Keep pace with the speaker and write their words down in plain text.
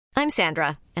I'm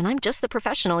Sandra, and I'm just the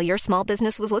professional your small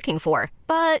business was looking for.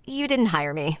 But you didn't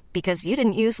hire me because you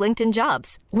didn't use LinkedIn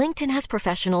Jobs. LinkedIn has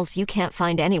professionals you can't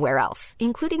find anywhere else,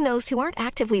 including those who aren't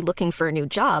actively looking for a new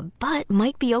job, but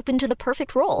might be open to the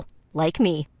perfect role, like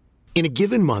me. In a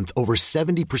given month, over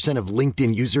 70% of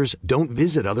LinkedIn users don't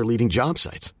visit other leading job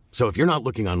sites. So if you're not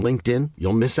looking on LinkedIn,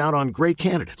 you'll miss out on great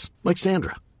candidates like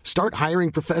Sandra. Start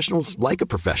hiring professionals like a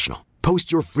professional.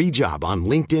 Post your free job on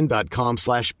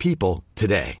linkedin.com/people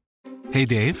today. Hey,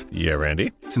 Dave. Yeah,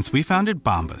 Randy. Since we founded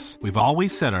Bombas, we've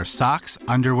always said our socks,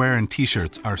 underwear, and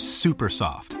T-shirts are super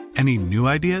soft. Any new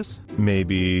ideas?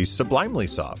 Maybe sublimely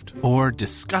soft. Or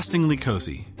disgustingly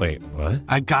cozy. Wait, what?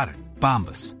 I got it.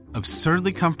 Bombas.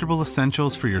 Absurdly comfortable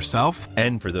essentials for yourself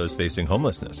and for those facing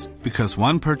homelessness. Because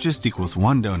one purchased equals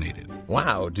one donated.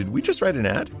 Wow, did we just write an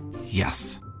ad?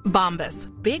 Yes. Bombas.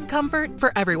 Big comfort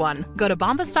for everyone. Go to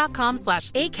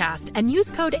bombas.com/ACAST and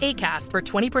use code ACAST for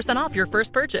 20% off your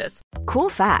first purchase. Cool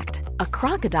fact, a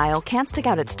crocodile can't stick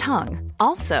out its tongue.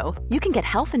 Also, you can get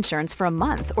health insurance for a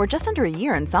month or just under a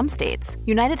year in some states.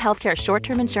 United Healthcare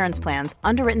short-term insurance plans,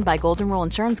 underwritten by Golden Rule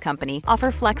Insurance Company,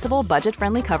 offer flexible,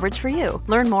 budget-friendly coverage for you.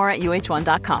 Learn more at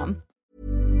uh1.com.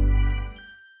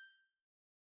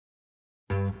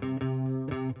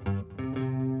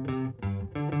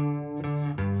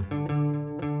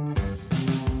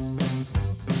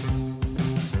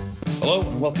 Hello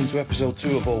and welcome to episode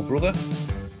 2 of Old Brother.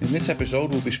 In this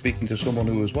episode we'll be speaking to someone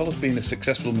who, as well as being a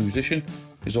successful musician,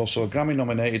 is also a Grammy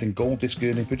nominated and gold disc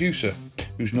earning producer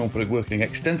who's known for working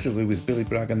extensively with Billy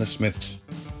Bragg and the Smiths.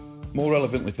 More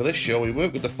relevantly for this show, he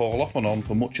worked with the Fall off and on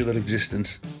for much of their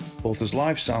existence, both as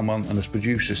live soundman and as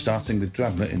producer, starting with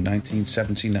Dragnet in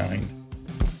 1979.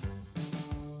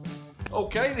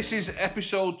 Okay, this is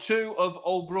episode 2 of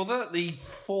Old Brother, the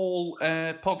Fall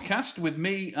podcast with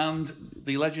me and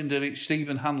the legendary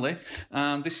Stephen Hanley.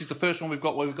 And this is the first one we've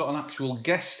got where we've got an actual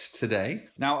guest today.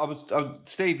 Now,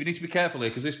 Steve, you need to be careful here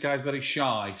because this guy's very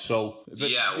shy. So,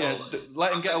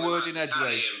 let him get a word in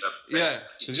edgeways. Yeah,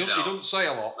 because he doesn't say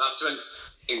a lot.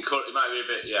 It might be a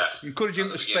bit, yeah. Encourage him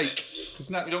to speak. You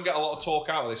don't get a lot of talk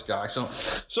out of this guy.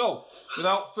 So,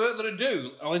 without further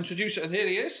ado, I'll introduce it. And here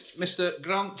he is, Mr.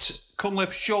 Grant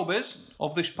Cunliffe Showbiz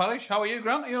of this parish. How are you,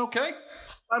 Grant? Are you okay?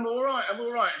 I'm all right.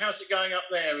 How's it going up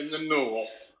there in the north?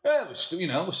 Yeah, we're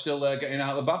still getting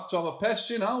out of the bath to have a piss.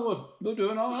 We're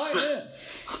doing all right. Yeah.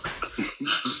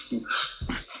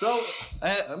 So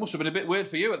it must have been a bit weird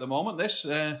for you at the moment. This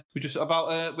we're just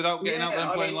about without getting out there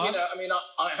and playing live.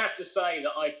 I have to say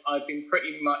that I've been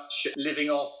pretty much living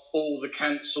off all the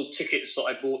cancelled tickets that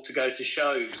I bought to go to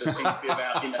shows. There seems to be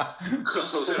about all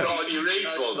your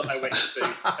refunds that I went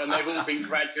to, and they've all been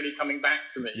gradually coming back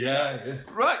to me. Yeah.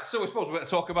 Right. So we're supposed to be able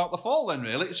to talk about the Fall then,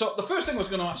 really. So the first thing I was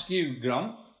going to ask you,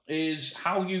 Grant, is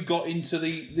how you got into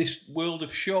this world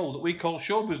of show that we call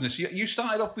show business. You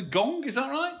started off with Gong, is that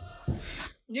right?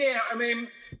 Yeah,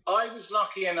 I was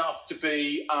lucky enough to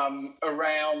be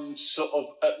around sort of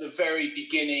at the very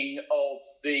beginning of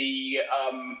the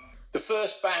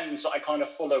first bands that I kind of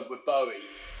followed with Bowie.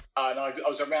 And I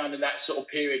was around in that sort of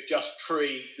period just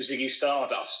pre-Ziggy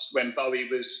Stardust, when Bowie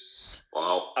was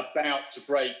about to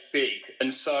break big.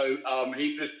 And so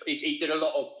he did a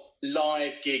lot of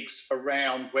live gigs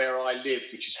around where I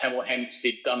lived, which is Hemel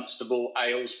Hempstead, Dunstable,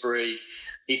 Aylesbury.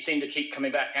 He seemed to keep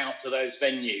coming back out to those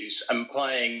venues and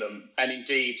playing them, and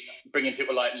indeed bringing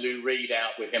people like Lou Reed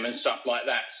out with him and stuff like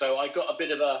that. So I got a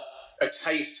bit of a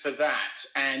taste for that.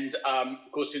 And,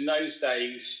 of course, in those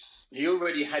days, he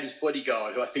already had his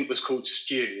bodyguard, who I think was called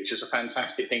Stu, which is a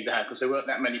fantastic thing to have because there weren't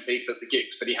that many people at the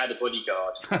gigs, but he had a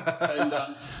bodyguard.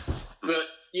 But,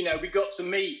 we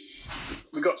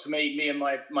got to meet me and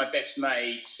my best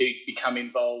mate who'd become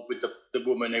involved with the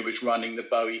woman who was running the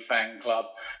Bowie fan club.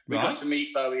 We got to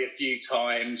meet Bowie a few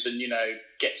times and,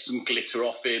 get some glitter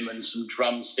off him and some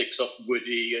drumsticks off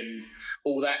Woody and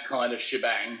all that kind of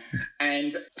shebang.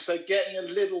 And so getting a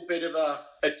little bit of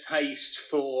a taste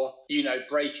for,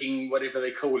 breaking whatever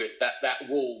they call it, that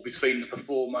wall between the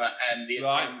performer and the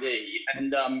attendee.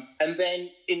 And then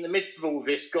in the midst of all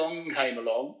this, Gong came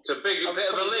along. It's a bit of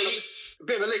a leap. A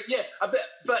bit of a leap, yeah.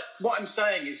 But what I'm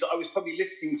saying is that I was probably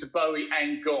listening to Bowie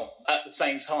and Gong at the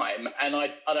same time, and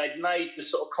I'd made the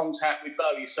sort of contact with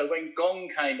Bowie. So when Gong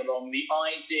came along, the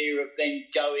idea of then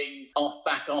going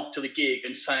back after the gig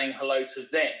and saying hello to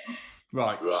them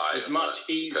was much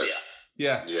easier.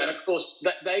 Yeah. And of course,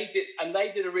 they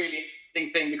did a really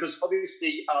thing because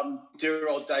obviously dear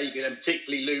old David and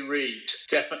particularly Lou Reed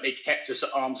definitely kept us at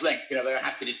arm's length. You know, they were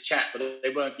happy to chat, but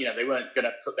they weren't going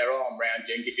to put their arm around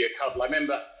you and give you a cuddle. I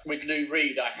remember with Lou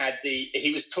Reed,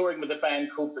 he was touring with a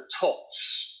band called the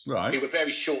Tots. Right. Who were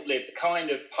very short-lived, kind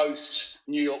of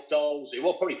post-New York Dolls,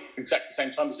 well, probably exactly the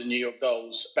same time as the New York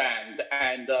Dolls band.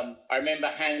 And I remember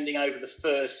handing over the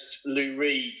first Lou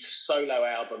Reed solo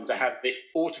album to have it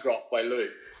autographed by Lou.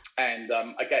 And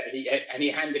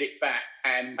he handed it back.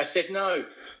 And I said, no,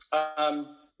 I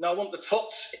want the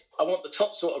Tots. I want the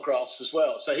Tots autographs as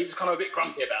well. So he was kind of a bit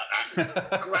grumpy about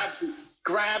that.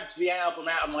 grabbed the album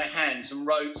out of my hands and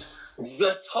wrote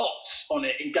the Tots on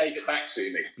it and gave it back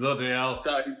to me. Bloody hell!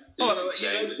 So they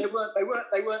weren't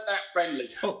that friendly.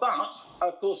 Oh. But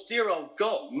of course, dear old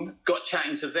Gong got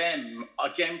chatting to them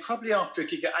again, probably after a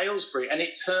gig at Aylesbury, and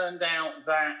it turned out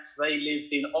that they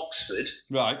lived in Oxford.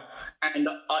 Right. And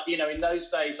in those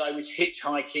days, I was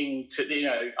hitchhiking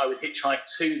I would hitchhike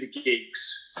to the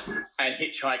gigs and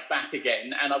hitchhike back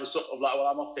again, and I was sort of like, well,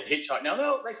 I'm off to hitchhike now.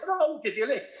 No, they said, we'll give you a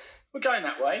lift. We're going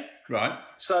that way. Right.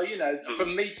 So,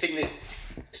 from meeting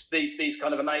these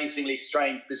kind of amazingly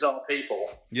strange, bizarre people,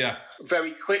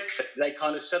 very quickly they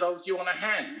kind of said, do you want a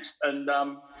hand? And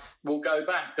we'll go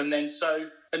back. And then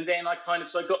I kind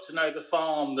of got to know the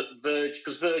farm that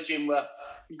because Virgin were,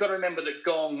 you've got to remember that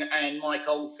Gong and Mike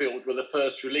Oldfield were the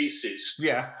first releases.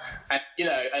 Yeah. And,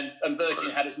 and Virgin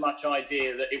had as much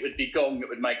idea that it would be Gong that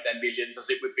would make their millions as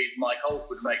it would be Mike Oldfield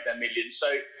would make their millions. So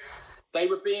they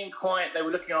were they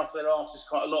were looking after their artists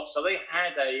quite a lot. So they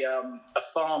had a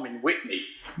farm in Whitney,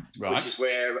 which is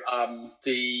where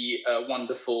the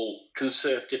wonderful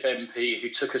Conservative MP who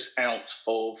took us out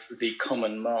of the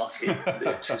common market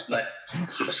lived, whose name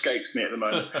escapes me at the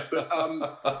moment. But,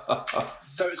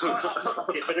 so it's quite a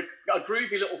market, but a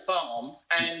groovy little farm,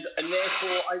 and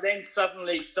therefore I then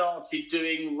suddenly started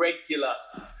doing regular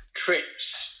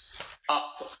trips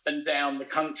up and down the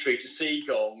country to see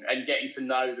Gong and getting to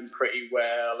know them pretty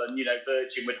well. And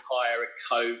Virgin would hire a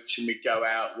coach, and we'd go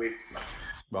out with.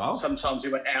 Wow. Sometimes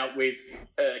we went out with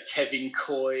Kevin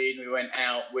Coyne. We went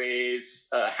out with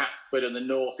Hatfield and the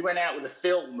North. We went out with a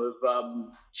film of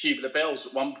Tubular Bells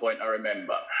at one point, I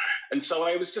remember. And so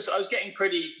I was getting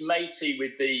pretty matey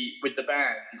with the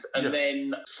band. And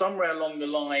then somewhere along the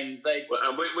line,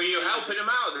 were you helping them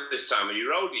out at this time? Were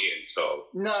you roadieing? So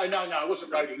no, I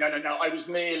wasn't roadieing. No. I was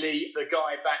merely the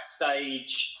guy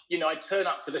backstage. I'd turn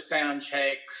up for the sound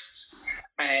checks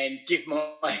and give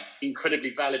my incredibly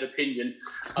valid opinion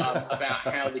about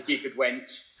how the gig had went.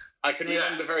 I can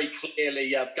remember very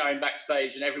clearly going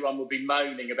backstage and everyone would be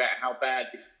moaning about how bad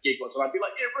the gig was, and I'd be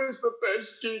like, "It was the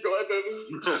best gig I've ever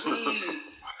seen."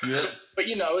 But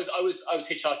I was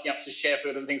hitchhiking up to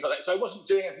Sheffield and things like that, so I wasn't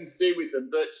doing anything to do with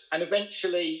them. And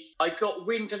eventually I got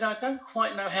wind, and I don't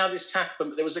quite know how this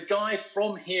happened, but there was a guy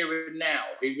from Here and Now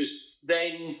who was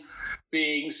then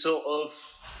being sort of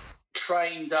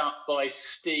trained up by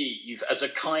Steve as a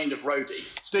kind of roadie.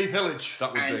 Steve Hillage,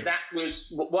 that would be. And that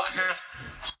was what happened.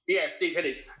 Yeah, Steve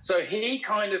Hillage. So he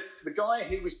kind of, the guy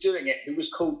who was doing it, who was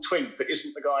called Twink, but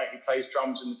isn't the guy who plays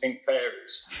drums in the Pink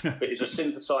Fairies, but is a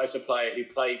synthesizer player who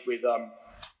played with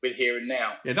Here and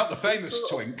Now. Yeah, not the famous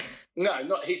Twink. No,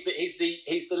 not he's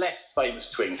the less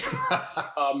famous Twink.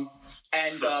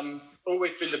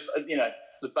 Always been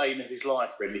the bane of his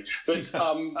life, really. But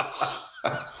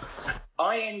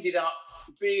I ended up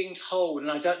being told, and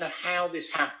I don't know how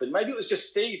this happened. Maybe it was just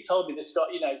Steve told me this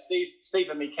guy. Steve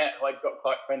and Miquette, who I got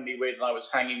quite friendly with, and I was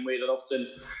hanging with, and often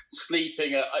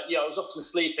sleeping. I was often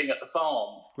sleeping at the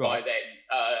farm by then,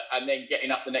 and then getting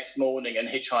up the next morning and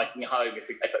hitchhiking home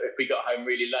if we got home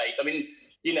really late. I mean,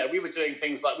 we were doing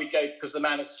things like we'd go, because the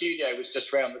Manor studio was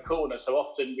just round the corner, so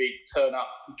often we'd turn up,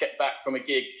 get back from a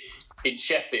gig in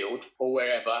Sheffield or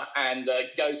wherever, and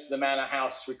go to the Manor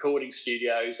House recording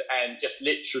studios and just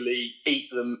literally eat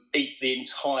the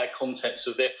entire contents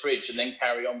of their fridge, and then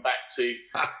carry on back to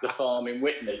the farm in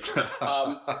Whitney.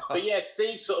 But yeah,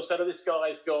 Steve sort of said, "Oh, this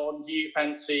guy's gone. Do you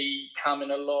fancy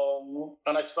coming along?"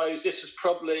 And I suppose this was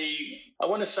probably, I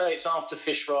want to say it's after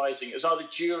Fish Rising. It was either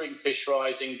during Fish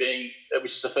Rising,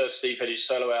 which is the first Steve Hillage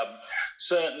solo album,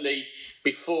 certainly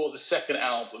before the second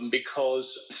album,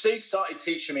 because Steve started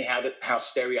teaching me how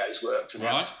stereos worked and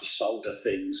how to solder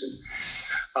things,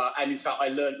 and in fact I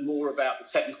learned more about the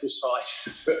technical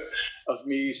side of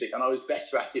music, and I was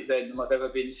better at it then than I've ever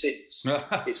been since.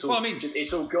 It's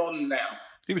all gone now.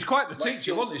 He was quite the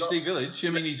teacher, wasn't he, Steve Hillage? I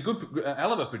mean, he's a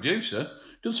hell of a producer,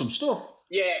 done some stuff.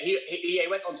 Yeah, he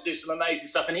went on to do some amazing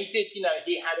stuff, and he did,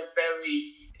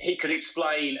 he could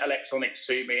explain electronics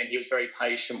to me, and he was very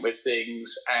patient with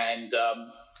things, and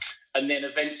And then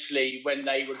eventually, when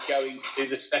they were going to do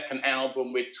the second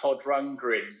album with Todd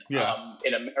Rundgren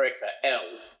in America,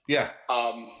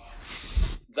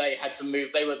 they had to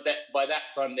move. They were by that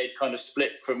time they'd kind of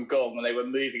split from Gong, and they were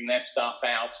moving their stuff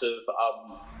out of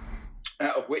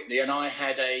Whitney. And I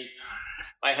had a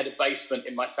basement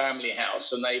in my family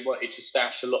house, and they wanted to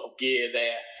stash a lot of gear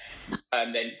there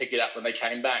and then pick it up when they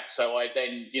came back. So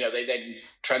they then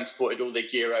transported all their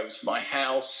gear over to my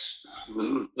house.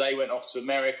 They went off to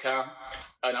America,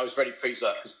 and I was very pleased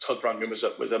with that because Todd Rundgren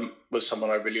was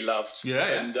someone I really loved.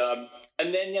 And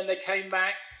then they came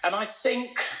back, and I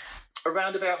think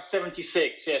around about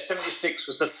 76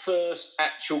 was the first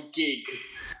actual gig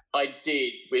I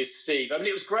did with Steve. I mean,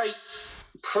 it was great.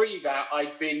 Pre that,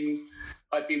 I'd been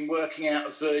working out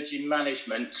of Virgin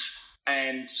Management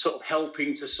and sort of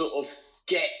helping to sort of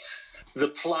get the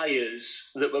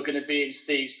players that were going to be in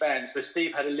Steve's band. So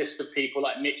Steve had a list of people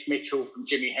like Mitch Mitchell from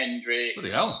Jimi Hendrix,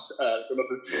 drummer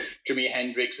from Jimi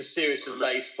Hendrix, a series of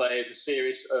bass players, a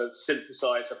series of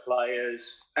synthesizer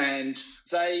players, and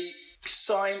they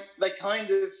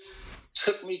kind of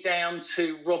took me down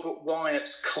to Robert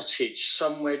Wyatt's cottage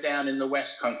somewhere down in the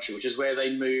West Country, which is where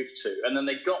they moved to, and then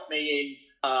they got me in.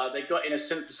 They got in a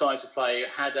synthesizer player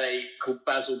called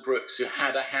Basil Brooks, who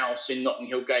had a house in Notting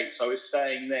Hill Gate. So I was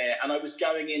staying there, and I was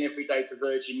going in every day to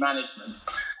Virgin Management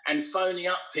and phoning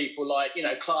up people like,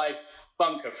 Clive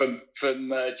Bunker from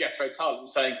Jethro Tull and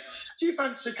saying, "Do you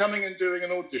fancy coming and doing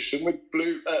an audition with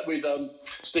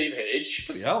Steve Hillage?"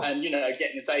 And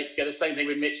getting a date together. Same thing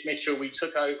with Mitch Mitchell. We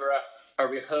took over a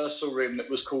rehearsal room that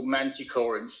was called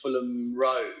Manticore in Fulham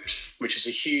Road, which is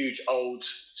a huge old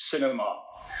cinema.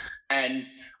 And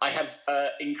I have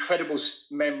incredible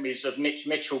memories of Mitch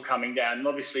Mitchell coming down and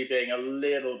obviously being a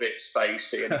little bit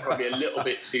spacey and probably a little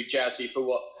bit too jazzy for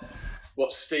what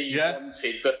Steve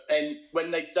wanted. But then when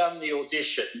they'd done the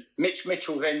audition, Mitch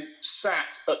Mitchell then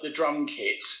sat at the drum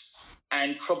kit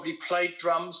and probably played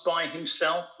drums by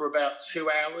himself for about 2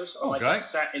 hours. And I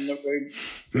just sat in the room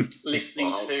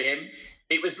listening to him.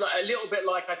 It was like a little bit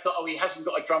like I thought, he hasn't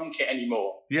got a drum kit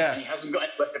anymore. Yeah. And he hasn't got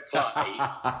anywhere to play.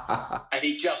 And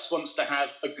he just wants to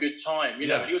have a good time.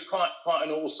 But it was quite an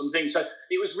awesome thing. So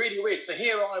it was really weird. So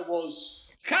here I was.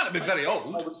 You can't have been very old.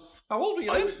 How old were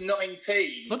you then? I was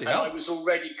 19. Bloody hell. I was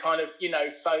already kind of,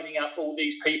 phoning up all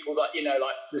these people that,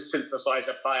 like the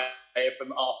synthesizer player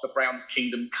from Arthur Brown's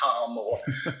Kingdom Come or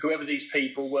whoever these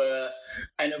people were.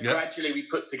 And gradually we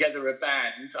put together a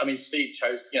band. I mean, Steve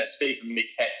and Mick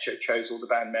Hetcher chose all the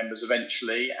band members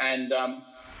eventually. And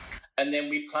then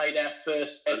we played our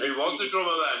first ever. And who was the drummer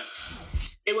then?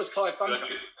 It was Clive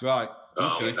Bunker. Right.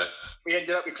 Okay. We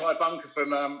ended up with Clive Bunker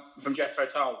from Jethro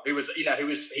Tull, they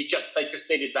just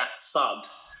needed that thud.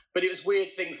 But it was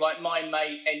weird things like my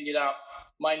mate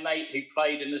who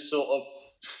played in a sort of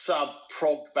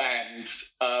sub-prog band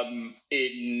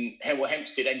in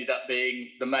Hempstead ended up being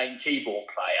the main keyboard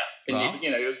player. And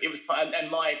it was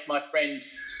and my friend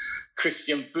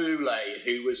Christian Boulay,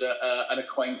 who was an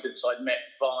acquaintance I'd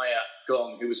met via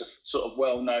Gong, who was a sort of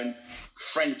well-known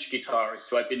French guitarist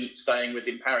who I'd been staying with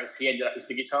in Paris. He ended up as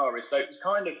the guitarist. So it was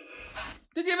kind of...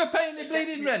 Did you ever pay any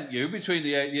bleeding rent, between the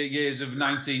years of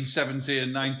 1970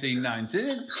 and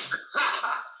 1990?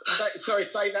 Sorry,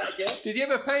 say that again. Did you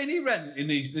ever pay any rent in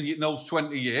those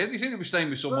 20 years? You seem to be staying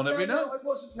with someone every night. No, I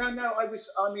wasn't. No, I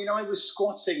was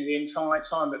squatting the entire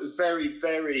time. It was very,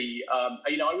 very...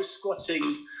 I was squatting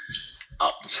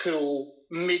up till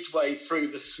midway through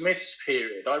the Smiths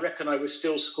period. I reckon I was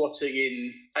still squatting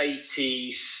in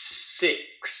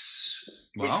 86,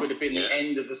 which would have been the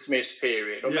end of the Smiths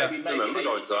period. Or maybe I remember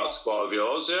going to that squat of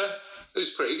yours, It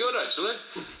was pretty good, actually.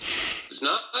 It was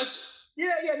nice.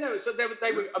 No. So they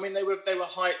were. I mean, they were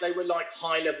high. They were like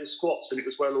high level squats, and it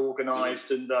was well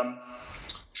organised, and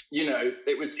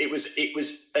it was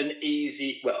an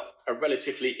easy. Well, a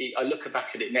relatively. I look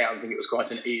back at it now and think it was quite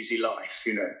an easy life,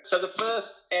 So the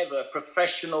first ever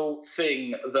professional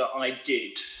thing that I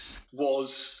did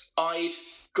was I'd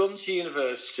gone to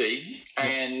university,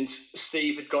 and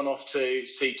Steve had gone off to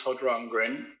see Todd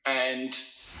Rundgren, and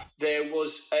there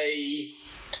was a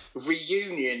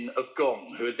reunion of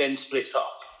Gong, who had then split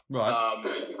up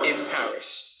in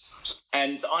Paris.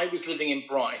 And I was living in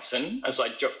Brighton as I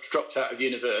dropped out of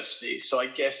university. So I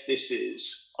guess this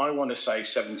is, I want to say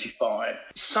 75.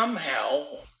 Somehow,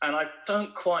 and I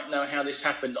don't quite know how this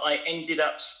happened, I ended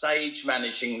up stage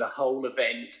managing the whole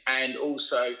event. And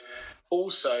also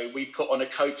we put on a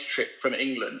coach trip from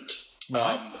England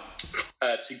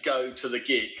to go to the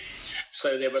gig.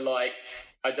 So there were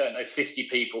 50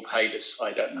 people paid us,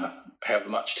 I don't know however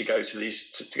much to go to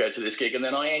this gig. And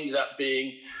then I ended up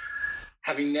being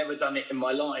having never done it in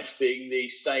my life, being the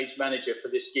stage manager for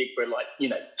this gig where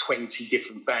 20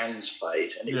 different bands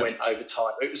played, and it went over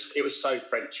time. It was so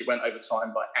French. It went over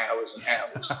time by hours and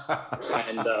hours.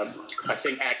 And I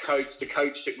think the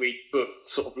coach that we booked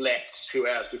sort of left 2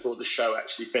 hours before the show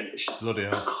actually finished. Bloody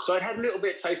hell. So I'd had a little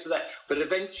bit of taste of that, but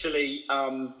eventually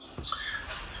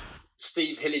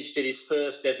Steve Hillage did his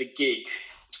first ever gig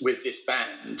with this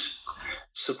band,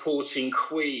 supporting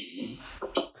Queen.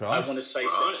 I want to say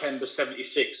September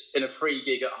 '76 in a free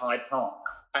gig at Hyde Park.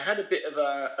 I had a bit of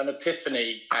an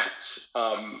epiphany at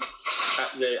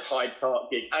the Hyde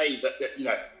Park gig.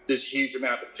 That there's a huge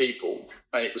amount of people,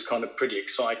 and it was kind of pretty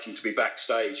exciting to be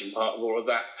backstage and part of all of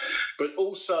that. But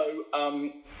also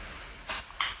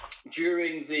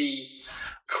during the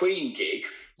Queen gig,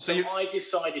 I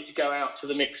decided to go out to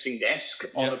the mixing desk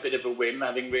on a bit of a whim,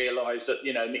 having realised that,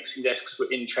 mixing desks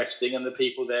were interesting and the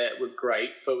people there were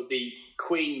great for the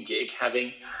Queen gig,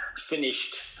 having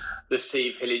finished the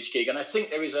Steve Hillage gig. And I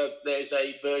think there's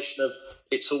a version of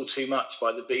It's All Too Much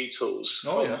by the Beatles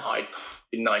from Hyde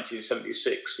in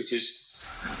 1976,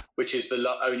 which is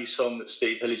the only song that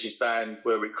Steve Hillage's band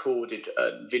were recorded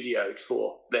and videoed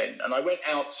for then. And I went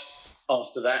out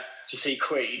after that to see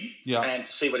Queen and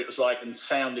to see what it was like and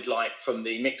sounded like from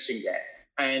the mixing deck.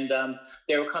 And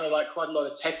there were kind of quite a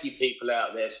lot of techie people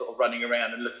out there sort of running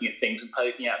around and looking at things and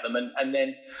poking at them. And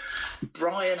then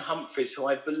Brian Humphries, who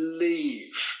I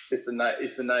believe is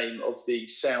the name of the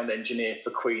sound engineer for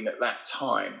Queen at that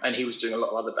time, and he was doing a lot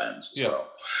of other bands as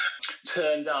well,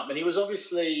 turned up. And he was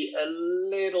obviously a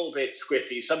little bit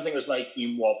squiffy. Something was making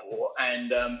him wobble.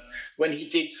 And when he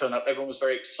did turn up, everyone was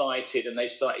very excited, and they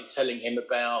started telling him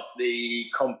about the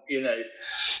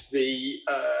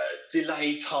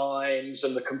delay times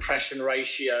and the compression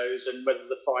ratios and whether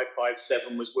the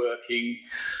 557 was working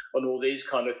and all these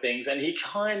kind of things. And he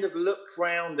kind of looked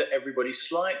round at everybody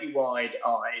slightly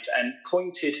wide-eyed and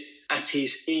pointed at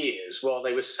his ears while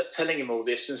they were telling him all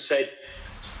this and said,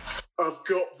 "I've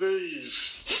got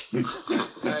these." And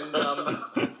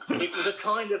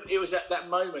it was at that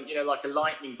moment, like a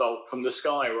lightning bolt from the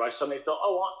sky, where I suddenly thought,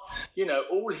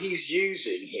 all he's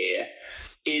using here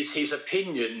is his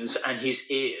opinions and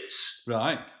his ears.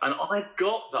 Right. And I've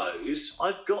got those.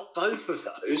 I've got both of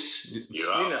those.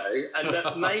 And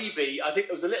that maybe, I think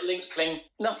there was a little inkling,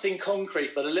 nothing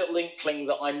concrete, but a little inkling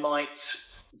that I might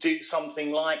do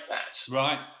something like that.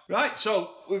 Right.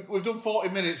 So we've done 40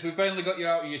 minutes. We've barely got you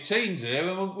out of your teens here,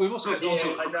 and we must get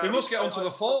onto the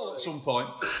fall at some point.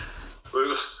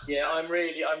 Yeah, I'm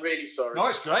really sorry. No,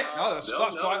 it's great. That's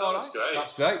quite all right.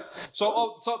 That's great. So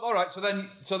all right. So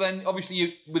then, obviously,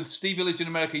 you with Steve Hillage in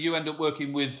America, you end up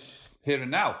working with Here and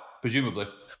Now, presumably.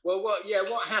 Well, what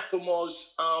happened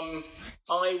was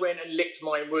I went and licked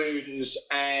my wounds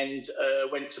and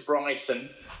went to Brighton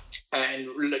and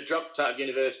dropped out of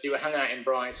university. We hung out in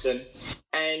Brighton,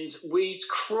 and we'd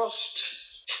crossed.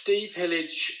 Steve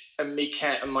Hillage and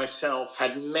Mikat and myself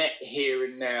had met Here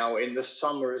and Now in the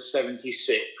summer of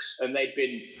 '76, and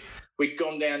we'd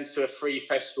gone down to a free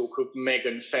festival called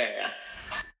Megan Fair,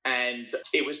 and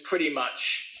it was pretty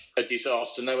much a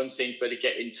disaster. No one seemed to be able to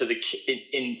get into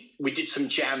we did some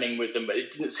jamming with them, but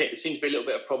it seemed to be a little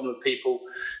bit of a problem with people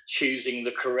choosing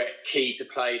the correct key to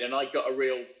play. And I got a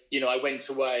real, I went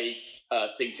away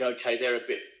thinking, okay, they're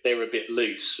a bit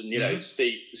loose, and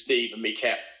Steve and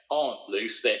Mikat aren't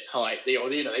loose, they're tight. They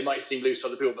might seem loose to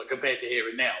other people, but compared to Here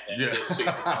and Now, they're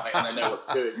super tight and they know what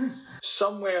to do.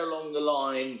 Somewhere along the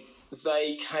line,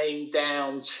 they came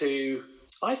down to,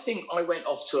 I think I went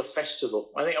off to a festival.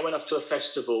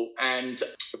 And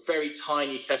a very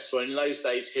tiny festival. In those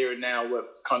days, Here and Now were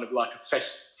kind of like a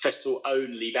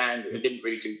festival-only band. They didn't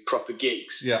really do proper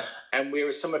gigs. Yeah. And we were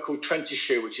at somewhere called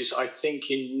Trentishire, which is, I think,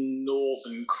 in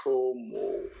northern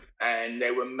Cornwall. And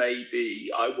there were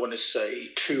maybe, I want to say,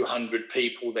 200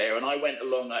 people there. And I went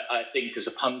along, I think, as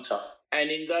a punter. And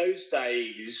in those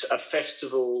days, a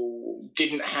festival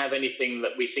didn't have anything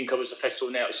that we think of as a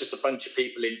festival now. It was just a bunch of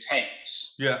people in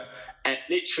tents. Yeah. And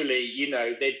literally,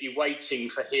 they'd be waiting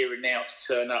for Here and Now to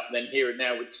turn up, and then Here and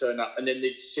Now would turn up, and then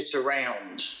they'd sit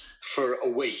around for a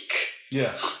week.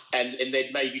 Yeah. And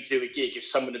they'd maybe do a gig if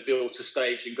someone had built a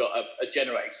stage and got a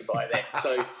generator by then.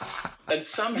 So, and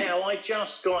somehow I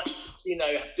just got,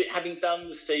 having done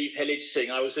the Steve Hillage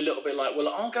thing, I was a little bit like, well,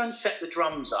 I'll go and set the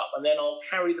drums up, and then I'll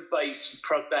carry the bass and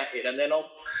plug that in, and then I'll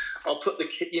put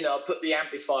the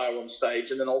amplifier on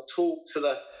stage, and then I'll talk to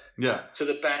the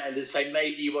band and say,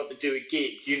 maybe you want to do a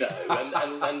gig,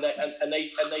 and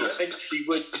they eventually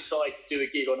would decide to do a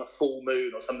gig on a full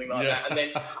moon or something like that. And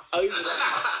then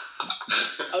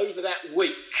over that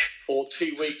week or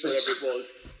 2 weeks, whatever it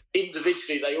was,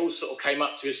 individually, they all sort of came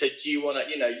up to me and said, do you want to,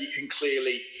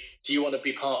 do you want to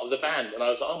be part of the band? And I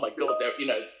was like, oh my God,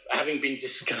 having been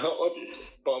discarded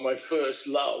by my first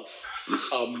love,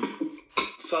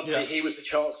 suddenly he was the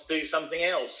chance to do something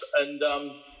else. And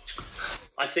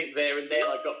I think there and then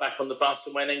I got back on the bus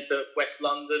and went into West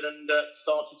London and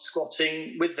started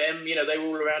squatting with them. You know, they were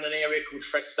all around an area called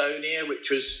Frestonia,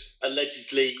 which was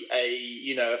allegedly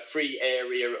a free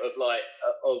area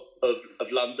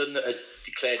of London that had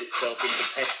declared itself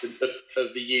independent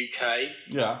of the UK.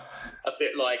 Yeah. A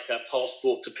bit like a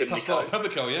Passport to Pimlico. Passport to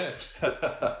Pimlico, yes.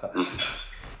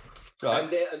 Right. And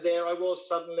there I was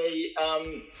suddenly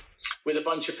with a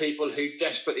bunch of people who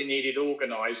desperately needed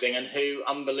organising and who,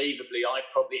 unbelievably, I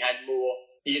probably had more,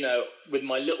 with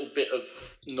my little bit of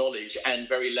knowledge and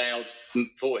very loud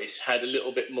voice, had a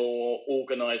little bit more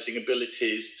organising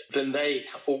abilities than they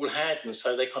all had. And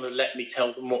so they kind of let me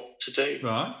tell them what to do.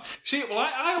 Right. See, well,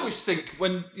 I always think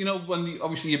when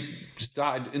obviously you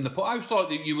started in the punk, I always thought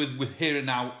that you were with Here and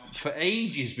Now for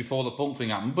ages before the punk thing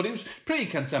happened, but it was pretty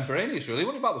contemporaneous, really.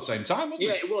 Wasn't it about the same time, wasn't it?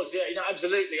 Yeah, it was. Yeah,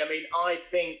 absolutely. I mean, I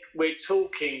think we're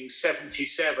talking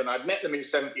 77. I'd met them in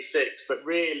 76, but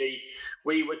really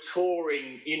we were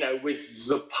touring, with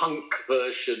the punk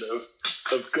version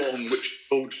of Gong, which was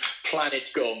called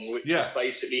Planet Gong, which was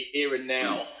basically Here and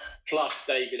Now, plus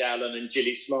David Allen and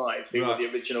Gilly Smythe, who were the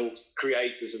original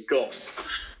creators of Gong.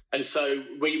 And so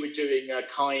we were doing a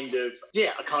kind of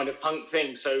punk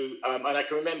thing. So, and I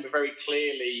can remember very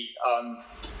clearly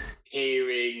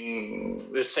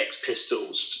hearing the Sex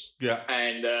Pistols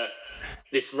and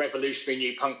this revolutionary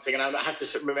new punk thing. And I have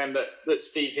to remember that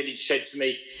Steve Hillage said to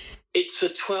me, it's a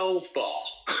 12 bar.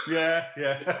 Yeah.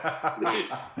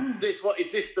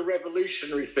 Is this the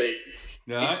revolutionary thing?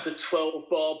 Yeah. It's a 12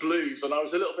 bar blues. And I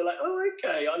was a little bit like, oh,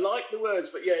 okay, I like the words,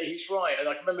 but yeah, he's right. And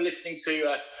I can remember listening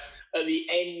to at the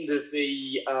end of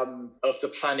the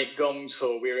Planet Gong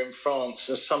tour, we were in France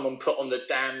and someone put on the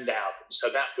Damned album. So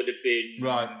that would have been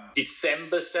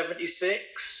December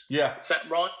 76. Yeah. Is that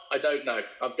right? I don't know.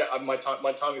 My time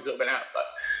is a little bit out.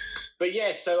 But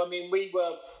yeah, so I mean, we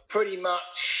were pretty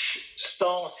much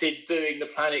started doing the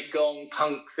Planet Gong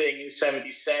punk thing in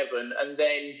 77. And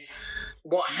then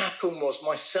what happened was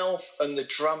myself and the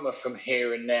drummer from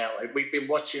Here and Now, we've been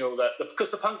watching all that, because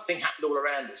the punk thing happened all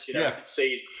around us, we could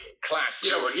see Clash.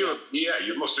 Yeah, well, you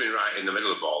must have been right in the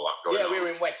middle of all that going on. Yeah, we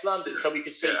were in West London, so we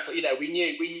could see,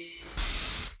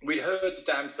 we'd heard the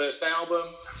damn first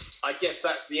album. I guess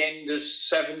that's the end of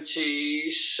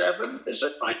 77, is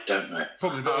it? I don't know.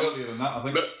 Probably a bit earlier than that, I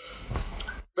think. But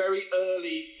very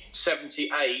early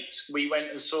 78, we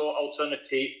went and saw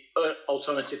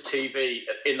alternative TV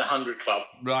in the 100 Club.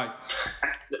 Right.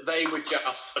 They were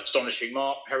just astonishing.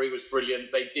 Mark Perry was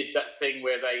brilliant. They did that thing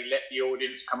where they let the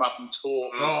audience come up and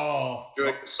talk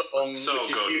during the song, so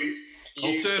which good. is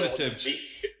Alternatives.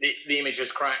 The Image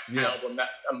Has Cracked album, that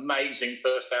amazing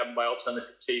first album by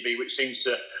Alternative TV, which seems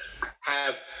to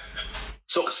have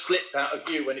sort of slipped out of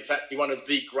view when it's actually one of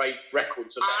the great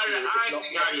records of that era.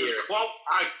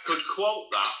 I could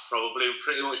quote that probably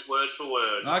pretty much word for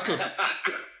word. I could.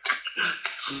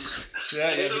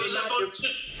 Yeah. There's a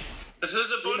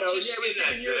bunch of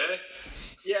skinheads there.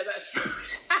 Yeah, that's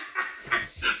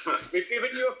we've given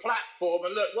you a platform,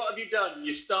 and look, what have you done?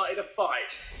 You started a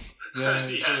fight. Yeah.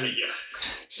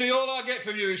 See, all I get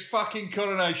from you is fucking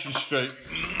Coronation Street.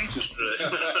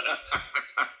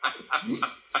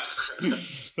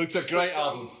 Looks a great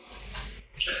album.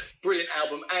 Brilliant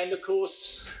album. And of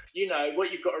course,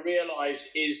 what you've got to realise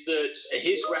is that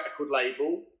his record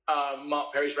label,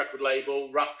 Mark Perry's record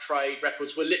label, Rough Trade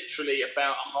Records, were literally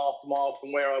about a half mile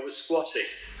from where I was squatting.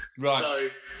 Right. So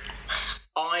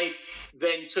I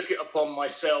then took it upon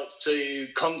myself to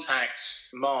contact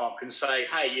Mark and say,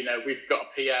 hey, we've got a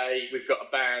PA, we've got a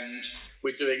band,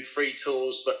 we're doing free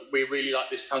tours, but we really like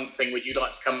this punk thing. Would you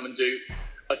like to come and do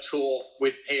a tour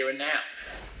with Here and Now?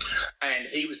 And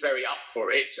he was very up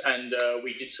for it, and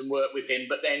we did some work with him.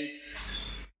 But then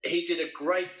he did a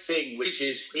great thing, which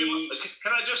is he...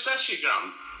 Can I just ask you,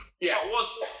 Graham? Yeah.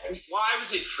 Why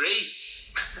was it free?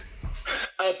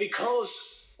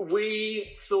 Because we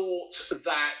thought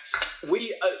that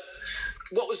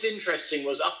what was interesting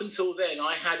was up until then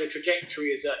I had a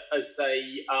trajectory as a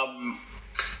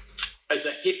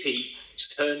hippie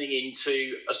turning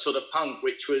into a sort of punk,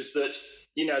 which was that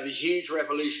the huge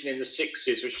revolution in the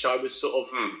 60s, which I was sort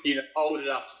of old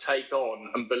enough to take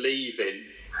on and believe in,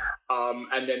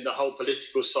 and then the whole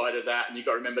political side of that. And you've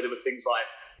got to remember there were things like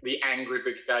the Angry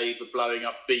Brigade were blowing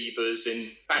up Biebers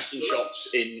in fashion shops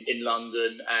in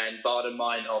London, and Bader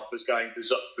Meinhof was going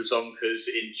Bazonkas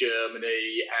in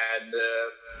Germany, and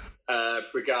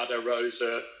Brigada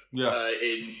Rosa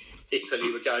in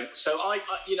Italy were going. So I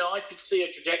could see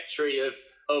a trajectory of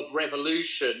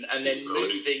revolution, and then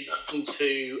moving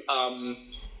into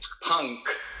punk,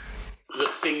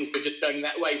 that things were just going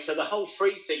that way. So the whole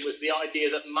free thing was the idea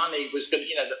that money was going to,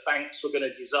 that banks were going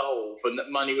to dissolve, and that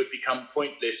money would become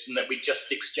pointless, and that we'd just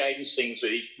exchange things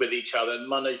with each other. And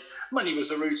money was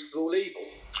the root of all evil.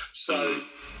 So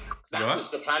that was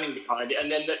the planning behind it.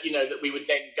 And then that we would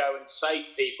then go and say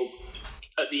to people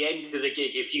at the end of the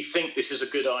gig, if you think this is a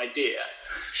good idea,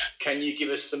 can you give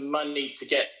us some money to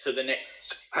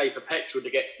pay for petrol to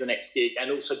get to the next gig,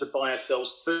 and also to buy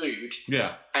ourselves food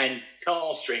and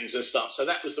guitar strings and stuff. So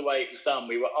that was the way it was done.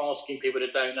 We were asking people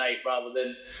to donate rather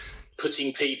than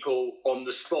putting people on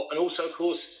the spot. And also, of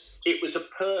course, it was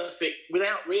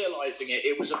without realising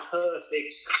it was a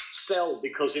perfect sell,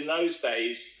 because in those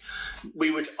days,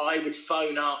 I would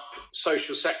phone up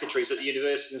social secretaries at the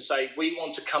university and say, we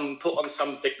want to come and put on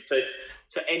something to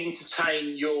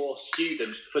entertain your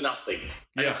students for nothing.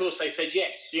 And of course they said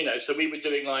yes, so we were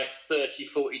doing like 30,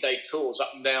 40-day tours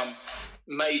up and down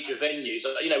major venues.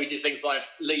 We did things like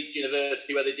Leeds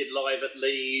University, where they did Live at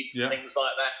Leeds and things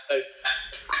like that.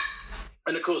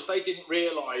 And of course, they didn't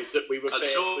realise that we were.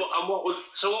 What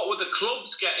were the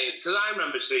clubs getting? Because I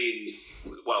remember seeing,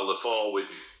 the four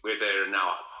we're there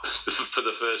now for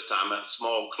the first time at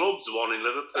small clubs. One in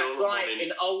Liverpool,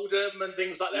 in Oldham and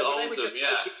things like that.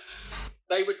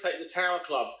 They would take the Tower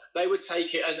Club. They would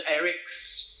take it, and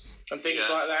Eric's and things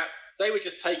like that. They were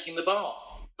just taking the bar.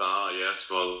 Yes,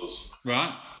 well,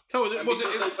 right. So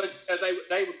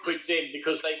they were quids in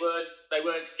because they weren't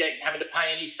having to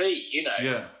pay any fee,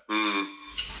 Yeah.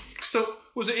 So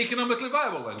was it economically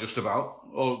viable then, just about?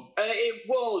 Or it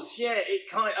was, yeah.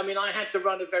 I had to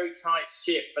run a very tight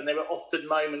ship, and there were often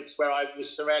moments where I was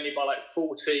surrounded by like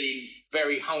 14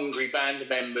 very hungry band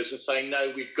members and saying,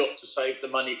 "No, we've got to save the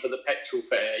money for the petrol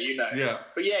fare," Yeah.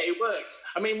 But yeah, it worked.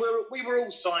 We were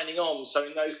all signing on, so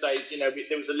in those days,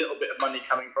 there was a little bit of money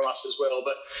coming from us as well.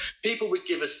 But people would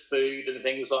give us food and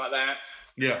things like that.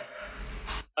 Yeah.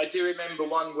 I do remember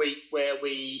one week where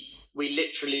we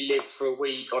literally lived for a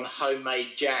week on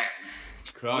homemade jam.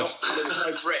 Christ. There was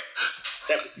no brick.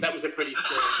 That was a pretty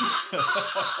story.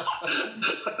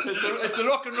 It's the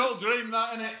rock and roll dream,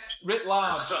 that, isn't it? Writ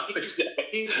large. That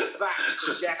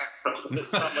jam that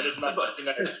someone had made,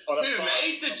 on a Who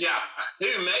made the jam?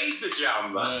 Who made the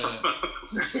jam?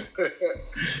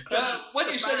 When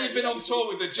you said you'd been on tour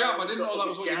with the Jam, I didn't know that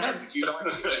was what you meant. You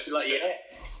like,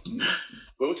 yeah.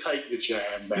 We'll take the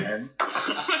jam, man.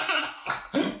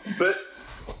 But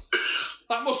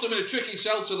that must have been a tricky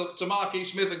sell to Mark E.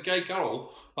 Smith and Kay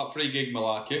Carroll, that free gig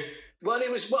malarkey. Well,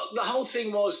 the whole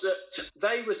thing was that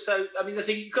they were so. The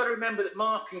thing you've got to remember that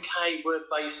Mark and Kay were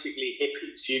basically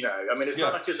hippies. As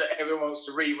much as everyone wants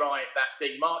to rewrite that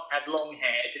thing, Mark had long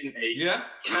hair, didn't he? Yeah.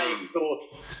 Kay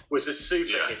was a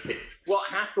super hippie. What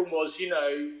happened was,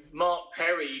 Mark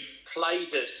Perry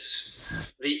played us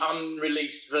the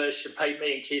unreleased version. Paid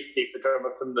me and Keith, the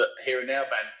drummer from the Here and Now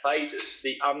band, played us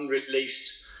the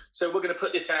unreleased. So we're going to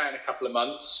put this out in a couple of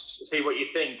months, see what you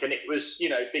think. And it was,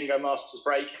 Bingo Masters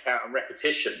Breakout and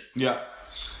Repetition. Yeah.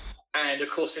 And, of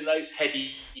course, in those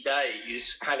heady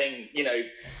days, having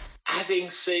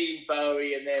seen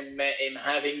Bowie and then met him,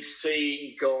 having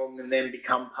seen Gong and then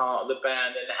become part of the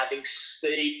band, and having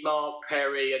seen Mark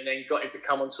Perry and then got him to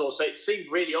come on tour. So it seemed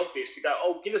really obvious to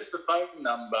go, give us the phone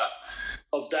number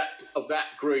of that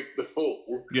group, The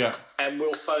Fall. Yeah. And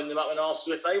we'll phone them up and ask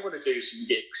them if they want to do some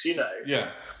gigs,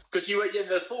 Yeah. Because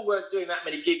The Fall weren't doing that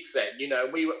many gigs then,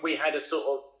 We had a sort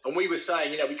of, and we were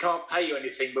saying, we can't pay you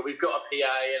anything, but we've got a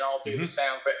PA and I'll do the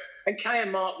sound for it. And Kay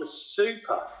and Mark was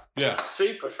super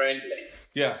friendly.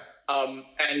 Yeah.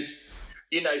 And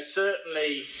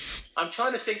certainly, I'm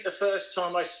trying to think the first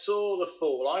time I saw The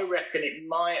Fall, I reckon it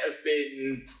might have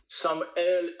been some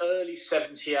early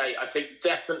 78. I think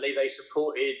definitely they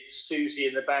supported Susie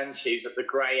and the Banshees at the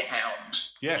Greyhound.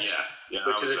 Yes. Yeah,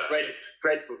 which is a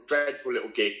dreadful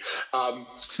little gig. And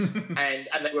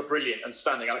they were brilliant and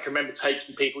stunning. And I can remember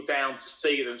taking people down to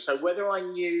see them. So whether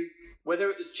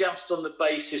it was just on the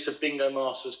basis of Bingo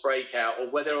Masters Breakout, or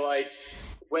whether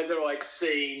I'd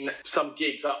seen some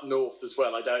gigs up north as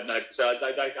well, I don't know. Because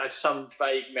I have some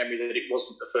vague memory that it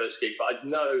wasn't the first gig, but I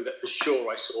know that for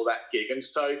sure I saw that gig. And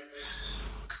so,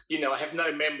 I have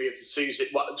no memory of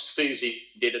what Susie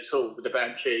did at all with the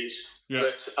Banshees. Yeah.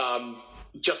 But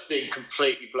just being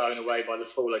completely blown away by the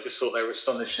Fall. I just thought they were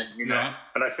astonishing, you know. Yeah.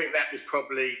 And I think that was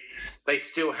probably, they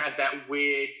still had that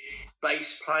weird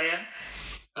bass player.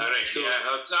 Eric, Sure.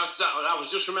 I was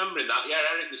just remembering that. Yeah,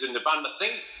 Eric was in the band. I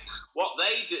think what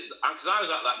they did, because I was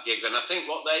at that gig, and I think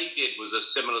what they did was a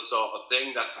similar sort of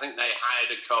thing. That I think they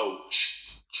hired a coach,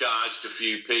 charged a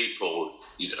few people,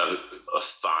 you know, a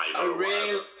five. Oh, or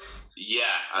really? whatever. Yeah,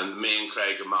 and me and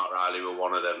Craig and Mark Riley were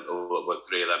one of them. Were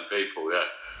three of them people. Yeah.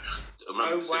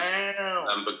 Oh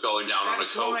wow! But going down on a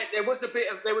That's coach. right. There was a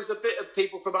bit of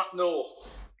people from up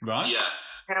north. Right.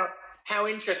 Yeah. How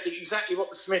interesting! Exactly what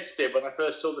the Smiths did when I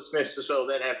first saw the Smiths as well.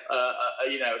 They'd have a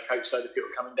coachload of people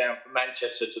coming down from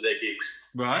Manchester to their gigs.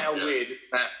 Right. How weird is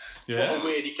that? Yeah. What a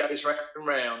weird! It goes round and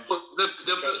round. But the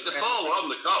four were on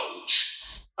the coach.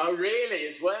 Oh really?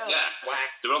 As well? Yeah. Wow.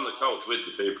 They're on the coach with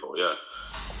the people. Yeah.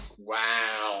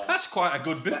 Wow. That's quite a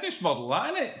good business model,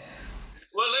 that, isn't it?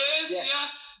 Well, it is. Yeah. Yeah.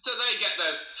 So they get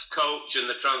their coach and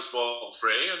the transport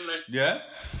free, and Yeah.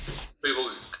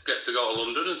 people get to go to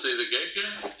London and see the gig.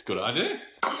 Yeah. Good idea.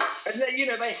 And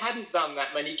they hadn't done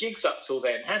that many gigs up till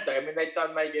then, had they? I mean, they'd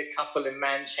done maybe a couple in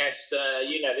Manchester.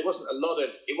 There wasn't a lot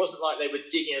of. It wasn't like they were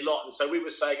digging a lot, and so we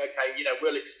were saying, okay,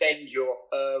 we'll extend your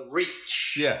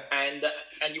reach. Yeah. And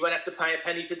you won't have to pay a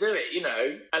penny to do it,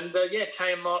 And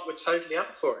Kay and Mark were totally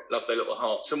up for it. Love their little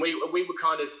hearts, and we were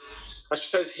kind of, I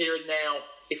suppose, here and now.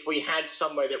 If we had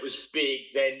somewhere that was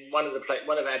big, then one of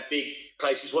our big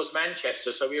places was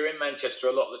Manchester. So we were in Manchester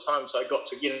a lot of the time. So I got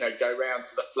to, go round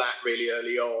to the flat really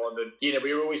early on. And,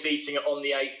 we were always eating it on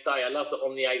the 8th day. I love that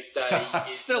on the 8th day.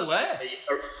 It's still there.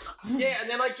 Yeah, and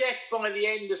then I guess by the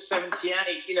end of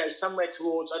 78, somewhere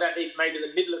towards, I don't think maybe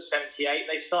the middle of 78,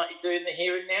 they started doing the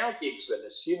Here and Now gigs with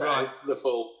us, Right. for the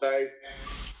Fall. So...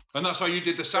 And that's how you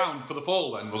did the sound for the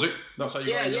Fall, then, was it? That's how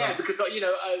you got into that? because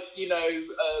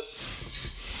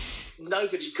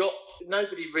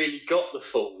nobody really got the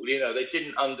Fall. They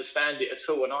didn't understand it at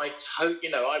all, and I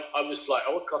was like,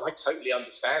 oh God, I totally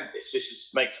understand this.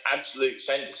 This makes absolute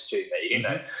sense to me.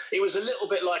 It was a little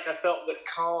bit like I felt that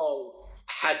Carl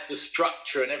had the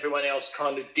structure and everyone else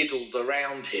kind of diddled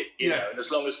around him, know, and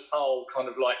as long as Carl kind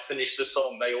of like finished the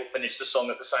song, they all finished the song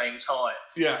at the same time.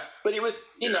 Yeah. But it was,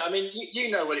 I mean,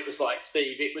 you know what it was like,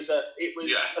 Steve. It was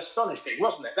astonishing,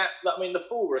 wasn't it? The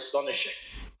Fall were astonishing.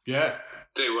 Yeah.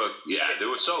 They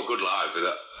were so good live with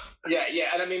it.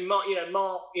 Yeah, and I mean, Mark,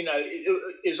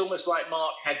 it was almost like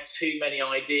Mark had too many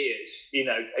ideas, he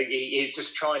was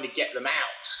just trying to get them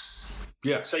out.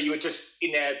 Yeah. So you were just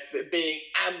in there being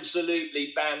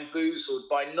absolutely bamboozled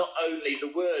by not only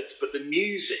the words but the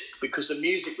music, because the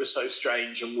music was so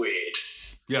strange and weird.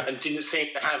 Yeah. And didn't seem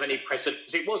to have any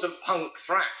precedence. It wasn't punk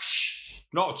thrash.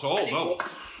 Not at all, no.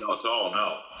 Not at all,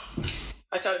 no.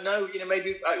 I don't know,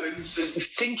 maybe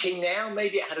thinking now,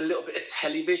 maybe it had a little bit of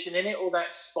television in it, all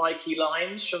that spiky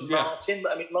lines from Martin.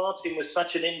 But I mean, Martin was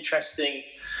such an interesting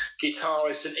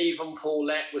guitarist, and even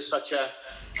Paulette was such a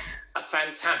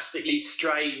fantastically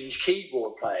strange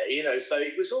keyboard player, so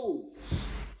it was all.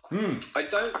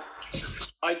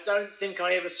 I don't think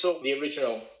I ever saw the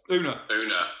original. Una,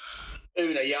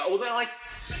 yeah. Although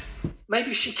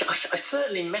maybe I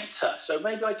certainly met her, so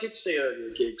maybe I did see her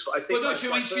in gigs. But I think. Well,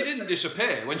 no, she didn't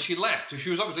disappear when she left. She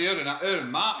was obviously her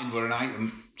and Martin were an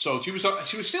item, so she was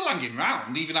still hanging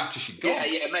around even after she'd gone.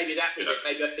 Yeah, maybe that was it.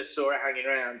 Maybe I just saw her hanging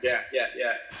around. Yeah.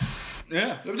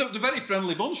 Yeah, it was a very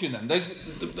friendly bunch in them.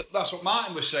 That's what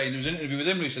Martin was saying. There was an interview with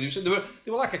him recently. He said they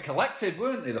were like a collective,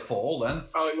 weren't they? The Fall then.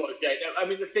 Oh, it was. Yeah. No, I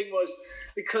mean, the thing was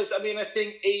because I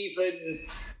think even.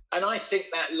 And I think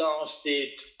that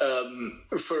lasted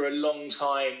for a long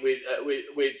time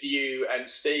with you and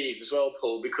Steve as well,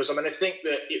 Paul. Because I think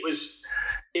that it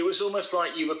was almost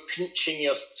like you were pinching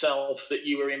yourself that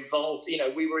you were involved.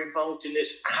 We were involved in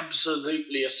this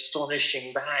absolutely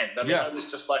astonishing band. I was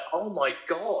just like, oh my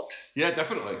God. Yeah,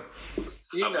 definitely.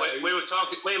 We were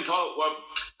talking. Me and Paul were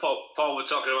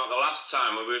talking about the last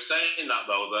time when we were saying that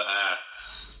though that.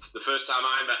 The first time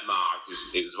I met Mark,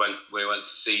 it was when we went to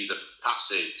see The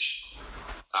Passage,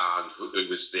 and it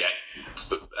was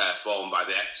formed by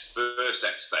the first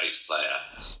ex-bass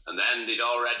player, and then they'd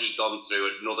already gone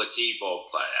through another keyboard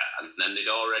player, and then they'd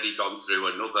already gone through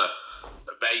another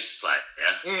bass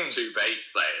player, two bass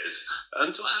players,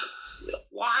 and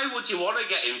why would you want to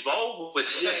get involved with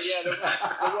this? Yeah, the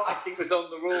writing was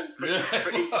on the wall. Pretty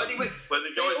when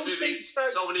they're going through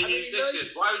so many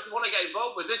musicians, why would you want to get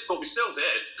involved with this? But we still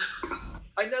did.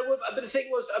 I know, but the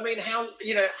thing was,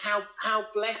 how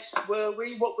blessed were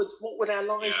we? What would our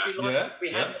lives be like if we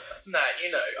hadn't done that?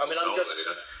 I'm just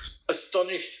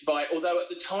astonished by. Although at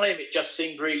the time it just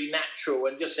seemed really natural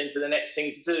and just seemed the next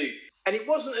thing to do. And it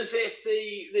wasn't as if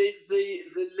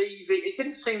the leaving, it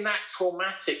didn't seem that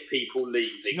traumatic, people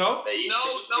leaving to me.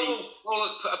 No.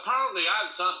 Well, apparently,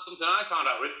 something I found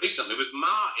out recently was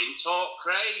Martin taught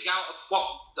Craig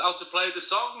how to play the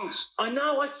songs. I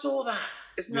know, I saw that.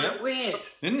 Isn't that weird?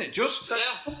 Isn't it just? So,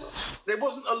 there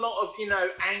wasn't a lot of,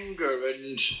 anger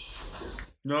and...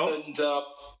 No. And,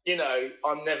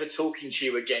 I'm never talking to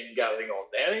you again going on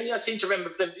there. And I seem to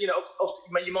remember them,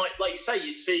 often, you might, like you say,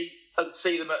 you'd see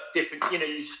them at different,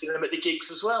 you see them at the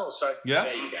gigs as well. So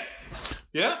there you go.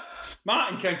 Yeah.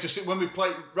 Martin came to see, when we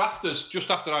played Rafters, just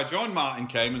after I joined, Martin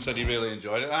came and said he really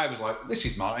enjoyed it. And I was like, this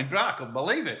is Martin Brett, I couldn't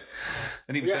believe it.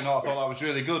 And he was saying, I thought that was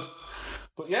really good.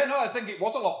 But I think it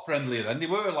was a lot friendlier then. They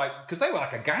were because they were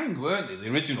like a gang, weren't they,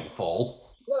 the original Fall?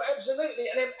 No, absolutely.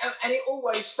 And it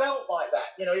always felt like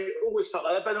that. It always felt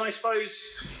like that. But then I suppose,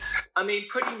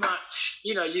 pretty much,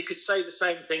 you could say the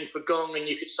same thing for Gong and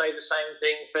you could say the same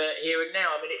thing for Here and Now.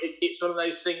 It's one of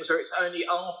those things where it's only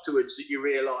afterwards that you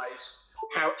realise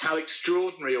how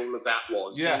extraordinary all of that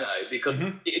was, because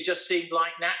it just seemed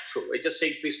like natural. It just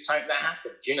seemed to be something that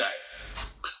happened,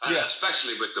 And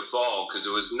especially with the Fall, because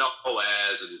there was no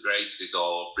airs and graces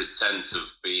or pretense of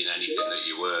being anything that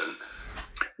you weren't.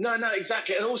 No,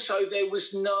 exactly. And also there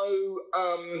was no,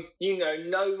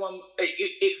 no one,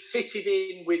 it fitted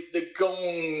in with the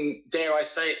Gong, dare I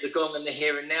say it, the Gong and the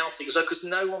Here and Now thing. Because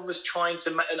no one was trying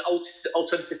to make an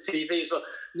alternative TV as well.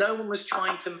 No one was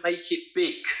trying to make it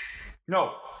big.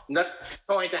 No,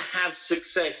 trying to have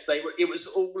success. It was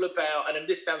all about, and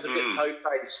this sounds a bit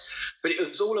po-faced, but it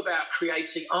was all about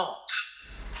creating art.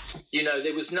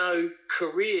 There was no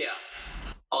career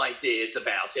ideas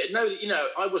about it. No,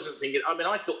 I wasn't thinking. I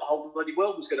thought the whole bloody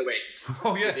world was going to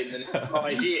end within the next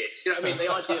 5 years. The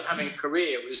idea of having a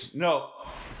career was no.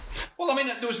 Well,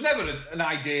 there was never an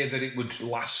idea that it would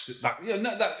last. That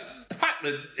the fact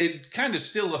that it kind of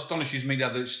still astonishes me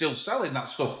that it's still selling that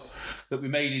stuff that we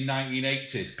made in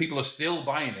 1980. People are still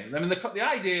buying it. The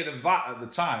idea of that at the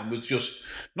time was just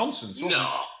nonsense. Wasn't it?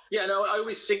 Yeah, no, I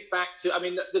always think back to,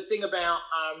 the thing about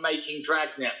making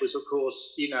Dragnet was, of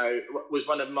course, was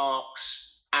one of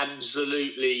Mark's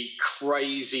absolutely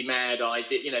crazy mad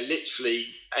idea, literally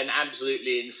an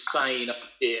absolutely insane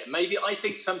idea. I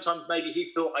think sometimes he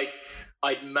thought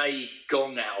I'd made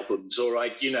Gong albums or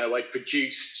I'd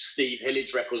produced Steve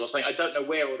Hillage records or something. I don't know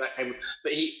where all that came from.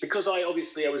 But because I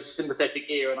was a sympathetic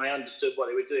ear and I understood what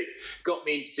they were doing, got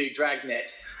me into do Dragnet.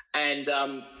 And...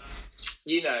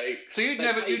 So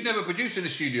you'd never produced in a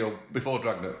studio before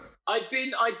Dragnet? I'd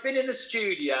been in a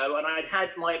studio and I'd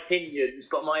had my opinions,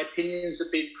 but my opinions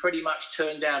had been pretty much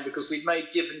turned down because we'd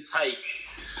made Give and Take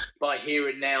by Here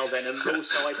and Now then, and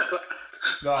also I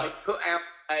put out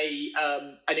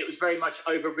and it was very much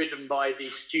overridden by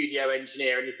the studio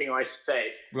engineer. Anything I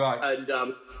said, right,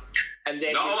 and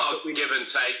then not a lot of give and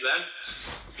take then.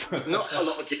 Not a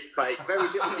lot of give and take, very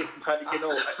little give and take at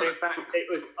all. In fact, it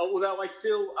was. Although I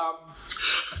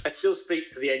still speak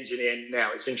to the engineer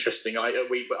now. It's interesting.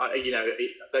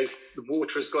 The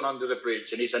water has gone under the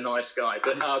bridge, and he's a nice guy.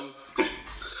 But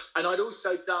and I'd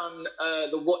also done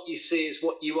the What You See Is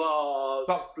What You Are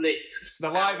split. The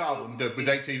live album with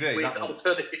ATV, with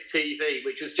alternative TV,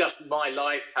 which was just my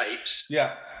live tapes.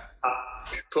 Yeah.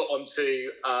 Put onto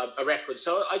a record.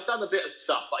 So I'd done a bit of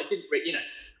stuff, but I didn't really,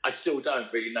 I still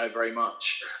don't really know very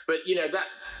much. But, that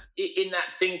in that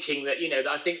thinking that,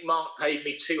 I think Mark paid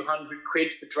me 200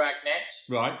 quid for Dragnet.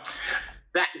 Right.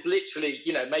 That is literally,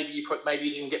 maybe you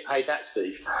didn't get paid that,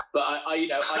 Steve. But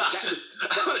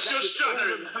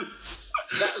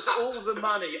that was all the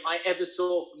money I ever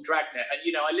saw from Dragnet.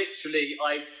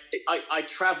 And, I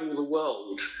travel the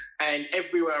world and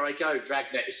everywhere I go,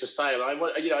 Dragnet is for sale. I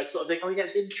sort of think,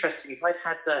 it's interesting. If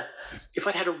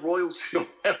I'd had a royalty on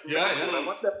that,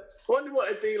 I wonder what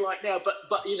it'd be like now.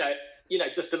 But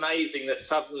just amazing that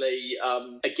suddenly,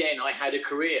 again, I had a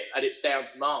career, and it's down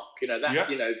to Mark.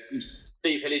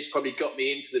 Steve Hillage probably got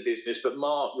me into the business, but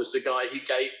Mark was the guy who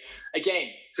gave, again,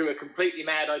 through a completely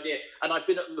mad idea. And I've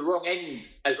been at the wrong end,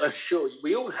 as I'm sure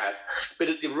we all have, been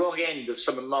at the wrong end of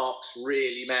some of Mark's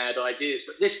really mad ideas.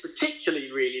 But this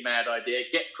particularly really mad idea,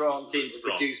 get Grant in to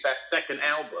produce that second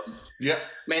album,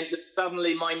 meant that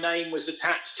suddenly my name was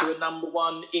attached to a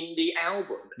 #1 indie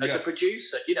album as a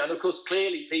producer. And of course,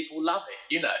 clearly people love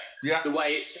it, the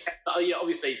way it's,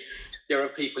 obviously, there are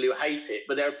people who hate it,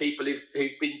 but there are people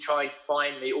who've been trying to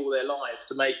find me all their lives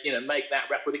to make that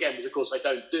record again, which of course I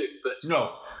don't do. But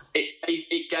no,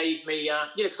 it gave me,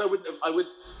 because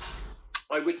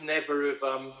I would never have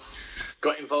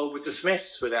got involved with the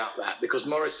Smiths without that, because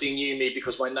Morrissey knew me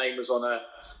because my name was on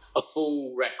a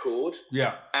full record.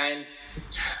 Yeah, and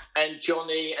and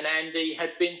Johnny and Andy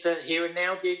had been to Here and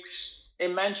Now gigs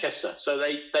in Manchester. So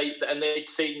they'd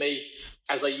seen me,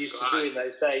 as I used to do in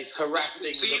those days,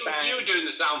 harassing the band. You were doing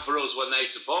the sound for us when they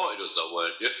supported us, though,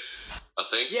 weren't you? I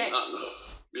think. Yes.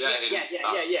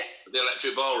 Yeah. The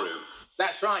Electric Ballroom.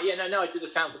 That's right. Yeah, no, I did the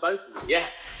sound for both of them. Yeah.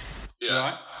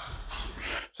 Right.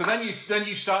 So then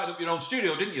you started up your own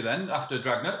studio, didn't you? Then after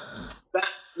Dragnet.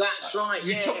 That's right.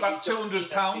 You took that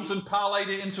 £200 and parlayed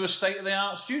it into a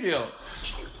state-of-the-art studio.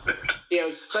 Yeah, it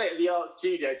was a state-of-the-art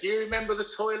studio. Do you remember the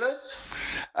toilets?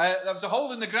 There was a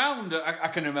hole in the ground, I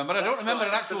can remember. I don't remember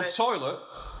an actual toilet.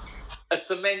 A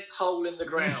cement hole in the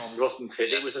ground, wasn't it?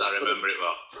 Yes, I remember it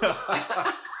well.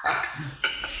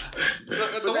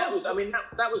 But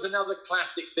that was another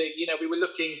classic thing. You know, we were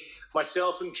looking,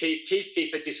 myself and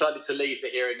Keith had decided to leave the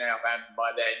Here and Now band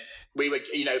by then. We were,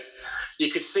 you know, you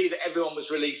could see that everyone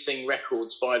was releasing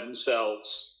records by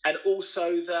themselves, and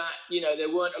also that, you know, there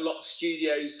weren't a lot of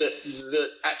studios that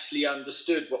actually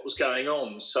understood what was going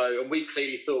on. So, and we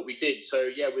clearly thought we did. So,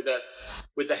 yeah,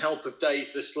 with the help of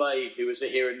Dave the Slave, who was a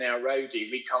Here and Now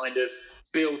roadie, we kind of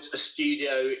built a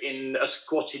studio in a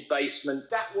squatted basement.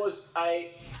 That was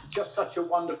just such a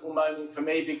wonderful moment for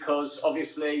me, because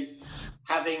obviously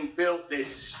having built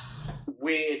this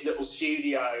weird little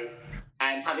studio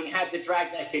and having had the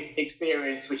Dragnet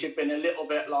experience, which had been a little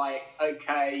bit like,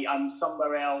 okay, I'm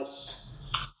somewhere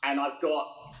else and I've got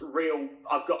a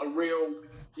real,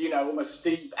 you know, almost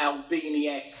Steve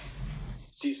Albini-esque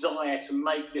desire to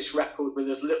make this record with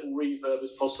as little reverb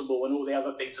as possible and all the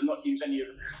other things, and not use any of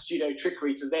the studio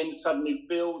trickery, to then suddenly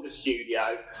build a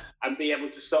studio and be able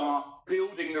to start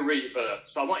building the reverb.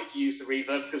 So I wanted to use the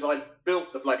reverb because I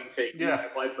built the bloody thing,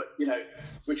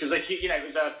 which was it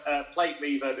was a plate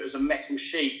reverb. It was a metal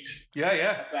sheet,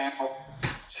 about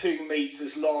 2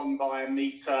 meters long by 1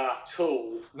 meter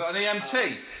tall. Got an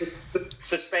EMT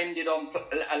suspended on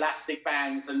elastic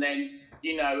bands, and then,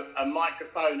 you know, a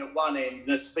microphone at one end and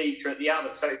a speaker at the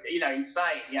other. So, you know,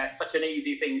 insane. You know, it's such an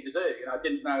easy thing to do. You know, I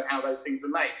didn't know how those things were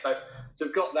made. So to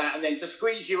have got that, and then to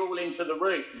squeeze you all into the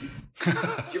room. Do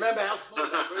you remember how small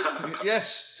that room was?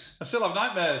 Yes. I still have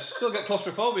nightmares. Still get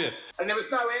claustrophobia. And there was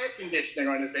no air conditioning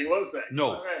or anything, was there?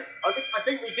 No. I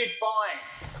think we did buy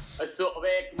a sort of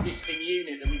air conditioning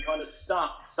unit that we kind of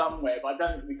stuck somewhere, but I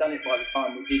don't think we'd done it by the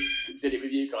time we did it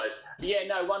with you guys. But yeah,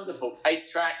 no, wonderful.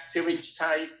 8-track, 2-inch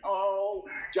tape. Oh,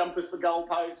 jumpers for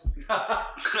goalposts.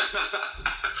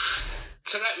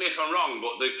 Correct me if I'm wrong,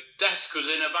 but the desk was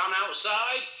in a van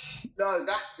outside? No,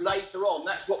 that's later on.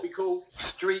 That's what we call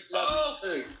street level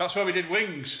 2. That's where we did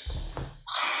Wings.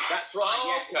 That's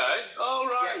right. Okay. All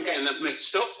right. Yeah. Getting that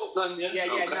mixed up then.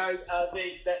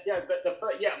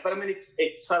 But I mean,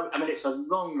 it's a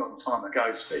long time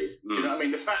ago, Steve. You know what I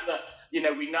mean? The fact that, you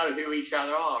know, we know who each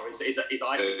other are is that's the, you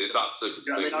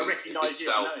know, I mean, I recognise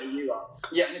you, I know who you are.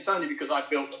 Yeah, and it's only because I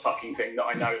built the fucking thing that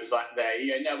I know it was like there.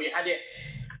 Yeah, no, we had it.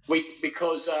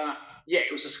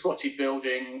 It was a squatted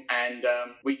building, and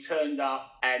we turned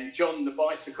up, and John the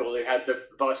bicycle, who had the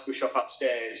bicycle shop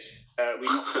upstairs, we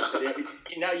knocked and said,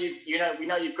 we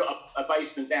know you've got a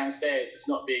basement downstairs that's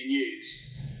not being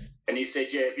used. And he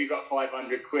said, yeah, have you got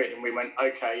 500 quid? And we went,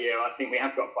 okay, yeah, I think we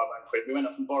have got 500 quid. We went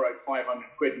off and borrowed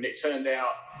 500 quid, and it turned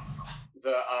out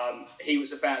that he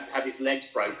was about to have his legs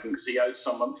broken because he owed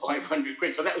someone 500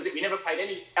 quid. So that was it. We never paid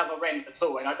any other rent at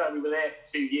all. And I know we were there for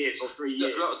 2 years or 3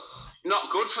 years.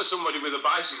 Not good for somebody with a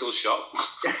bicycle shop.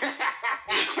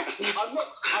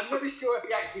 I'm not sure if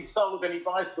he actually sold any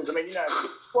bicycles. I mean, you know,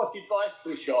 squatted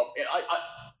bicycle shop.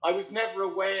 I was never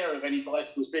aware of any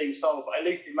bicycles being sold, but at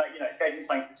least it gave me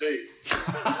something to do.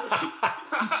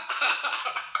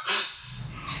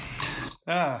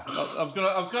 I'm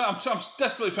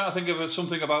desperately trying to think of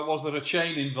something about was there a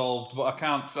chain involved, but I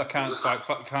can't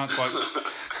quite.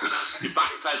 You're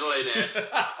backpedaling here.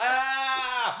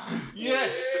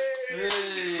 Yes.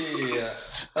 Yeah.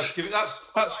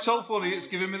 That's so funny. It's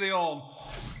giving me the arm.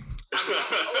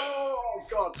 Oh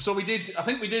God! So we did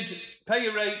Pay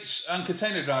Your Rates and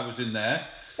Container Drivers in there.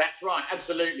 That's right,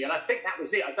 absolutely. And I think that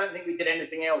was it. I don't think we did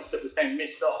anything else that was then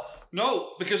missed off.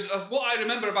 No, because what I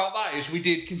remember about that is we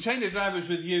did Container Drivers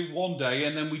with you one day,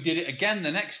 and then we did it again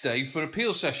the next day for a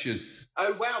Peel session.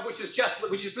 Oh wow! Which is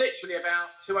literally about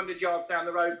 200 yards down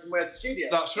the road from where the studio.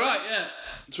 That's right, yeah.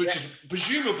 Which is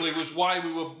presumably was why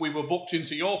we were booked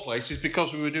into your place, is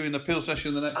because we were doing the Peel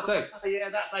session the next day. Oh yeah,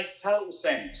 that makes total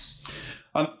sense.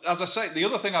 And as I say, the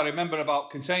other thing I remember about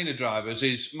Container Drivers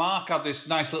is Mark had this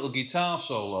nice little guitar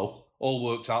solo, all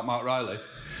worked out, Mark Riley.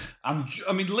 And,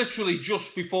 I mean, literally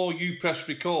just before you pressed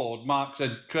record, Mark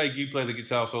said, Craig, you play the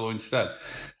guitar solo instead.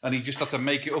 And he just had to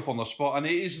make it up on the spot. And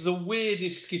it is the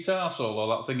weirdest guitar solo,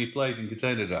 that thing he plays in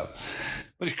Container Drum.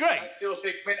 But it's great. I still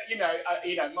think,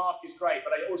 Mark is great,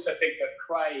 but I also think that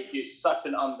Craig is such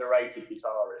an underrated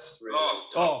guitarist, really.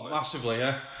 Oh, massively,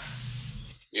 yeah.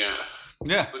 Yeah.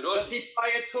 Yeah. But does he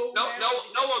play at all? No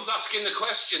one's asking the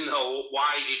question, though,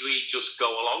 why did we just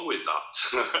go along with that?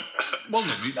 Well,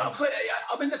 no, but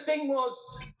I mean, the thing was,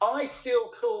 I still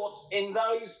thought in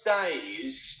those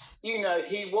days,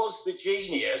 he was the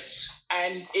genius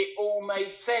and it all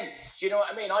made sense. Do you know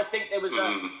what I mean? I think there was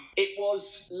it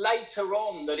was later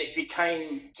on that it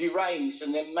became deranged,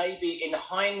 and then maybe in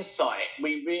hindsight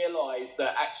we realised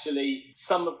that actually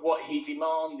some of what he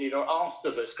demanded or asked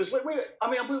of us, because we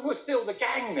were still the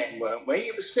gang then, weren't we?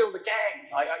 It was still the gang.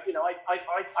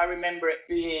 I remember it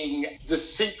being the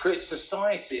secret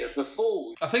society of the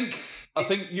Fall. I think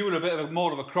you were a bit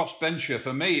more of a crossbencher.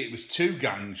 For me, it was two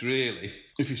gangs, really.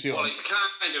 If you see what it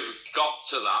kind of got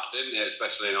to that, didn't it?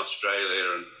 Especially in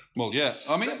Australia and. Well, yeah.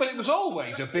 I mean, but it was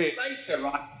always a bit later,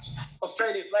 right?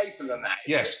 Australia's later than that.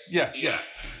 Yes. Yeah.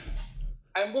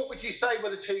 And what would you say were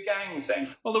the two gangs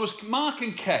then? Well, there was Mark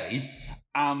and Kay,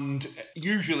 and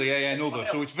usually another.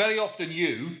 So it's very often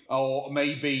you, or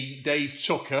maybe Dave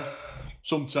Tucker.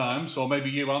 Sometimes, or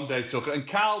maybe you and Dave Tucker. And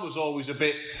Carl was always a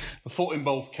bit a foot in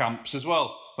both camps as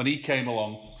well when he came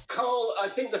along. Carl, I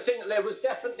think there was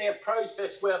definitely a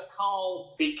process where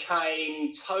Carl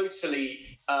became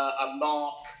totally a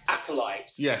Mark acolyte.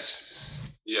 Yes.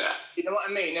 Yeah. You know what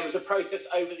I mean? There was a process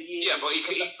over the years. Yeah, but he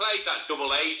played that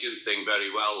double agent thing very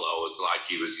well, though. It's like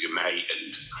he was your mate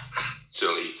and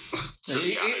silly.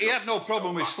 He had no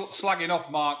problem with slagging off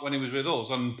Mark when he was with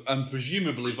us, and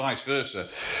presumably vice versa.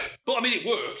 But, I mean, it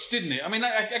worked, didn't it? I mean,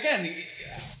 again,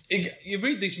 you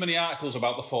read these many articles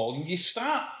about the Fall, and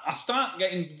I start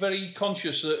getting very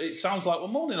conscious that it sounds like we're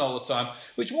moaning all the time,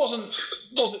 which wasn't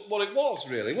what it was,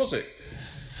 really, was it?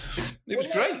 It was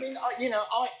great. I mean,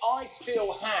 I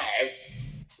still have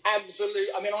absolute.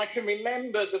 I mean, I can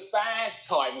remember the bad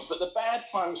times, but the bad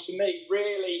times for me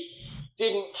really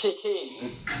didn't kick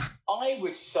in, I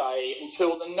would say,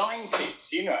 until the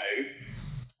 90s,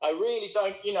 I really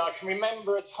don't, I can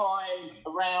remember a time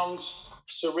around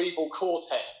cerebral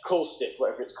caustic,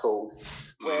 whatever it's called,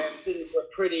 where things were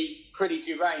pretty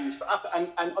deranged. But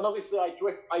and obviously I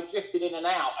drifted in and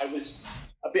out. I was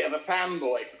a bit of a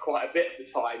fanboy for quite a bit of the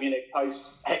time,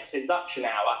 post Hex Induction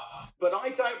Hour. But I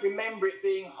don't remember it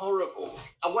being horrible.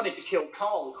 I wanted to kill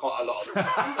Carl quite a lot of the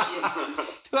time.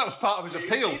 That was part of his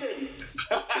appeal. He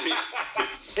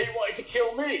wanted to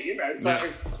kill me, so...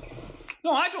 Yeah.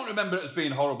 No, I don't remember it as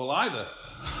being horrible either.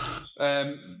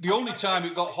 The only time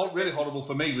it got really horrible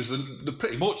for me was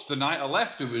pretty much the night I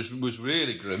left. It was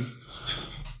really grim.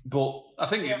 But I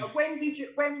think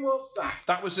when was that?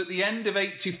 That was at the end of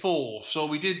 '84. So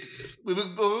we were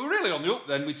really on the up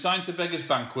then. We'd signed to Beggars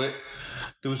Banquet.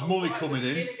 There was money coming in.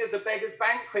 The beginning of the Beggars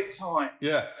Banquet time.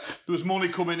 Yeah, there was money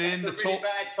coming in. That's a really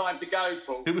bad time to go,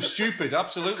 Paul. It was stupid,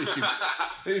 absolutely stupid.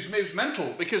 It was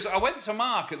mental, because I went to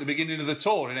Mark at the beginning of the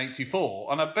tour in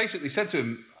 '84, and I basically said to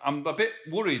him, I'm a bit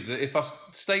worried that if I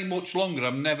stay much longer,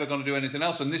 I'm never going to do anything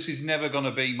else, and this is never going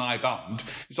to be my band.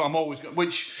 So I'm always going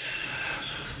to...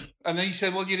 And then he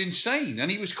said, well, you're insane.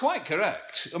 And he was quite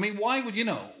correct. I mean, why would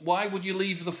you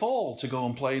leave the Fall to go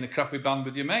and play in a crappy band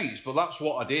with your mates? But that's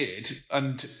what I did.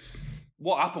 And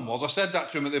what happened was I said that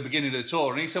to him at the beginning of the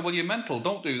tour, and he said, well, you're mental.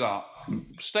 Don't do that.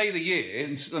 Stay the year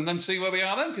and then see where we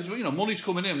are then, because, money's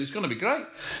coming in. It's going to be great.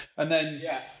 And then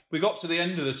we got to the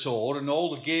end of the tour, and all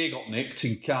the gear got nicked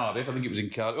in Cardiff. I think it was in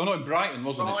Cardiff. Oh, no, in Brighton,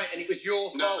 wasn't it? Right, and it was your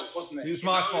fault, wasn't it? It was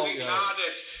my fault,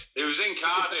 It was in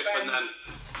Cardiff, and then...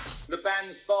 The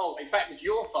band's fault. In fact, it was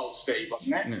your fault, Steve,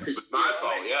 wasn't it? It was my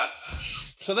fault, yeah.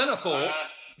 So then I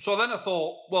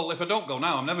thought, well, if I don't go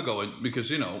now, I'm never going,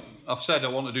 because, I've said I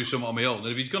want to do something on my own, and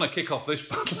if he's going to kick off this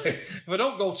badly, if I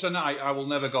don't go tonight, I will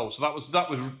never go. So that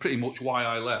was pretty much why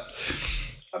I left.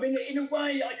 I mean, in a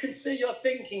way, I can see your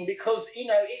thinking, because,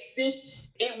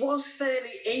 it was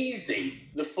fairly easy,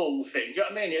 the Fall thing. Do you know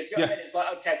what I mean? It's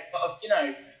like, okay, but,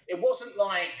 it wasn't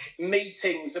like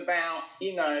meetings about,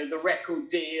 the record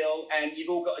deal and you've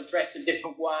all got to dress a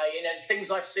different way. Things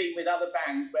I've seen with other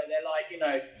bands where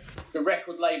they're like, the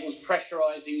record label's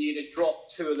pressurising you to drop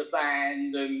two of the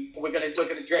band, and we're going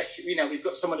to dress you. We've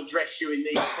got someone to dress you in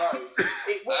these clothes.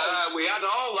 It was. We had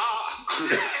all that.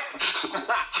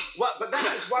 Well, but that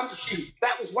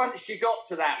was once you got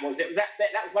to that, was it?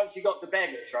 That was once you got to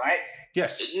Beggars, right?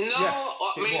 Yes. No, yes,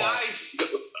 I mean,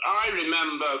 I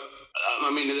remember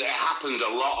I mean, it happened a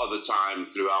lot of the time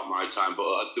throughout my time,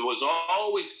 but there was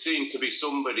always seemed to be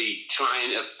somebody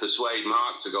trying to persuade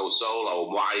Mark to go solo.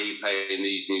 And why are you paying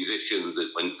these musicians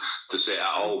to sit at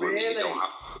home? Really? And you don't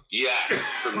have, yeah,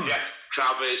 from Jeff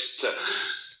Travis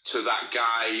to that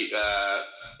guy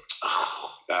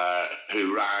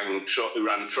who ran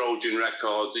Trojan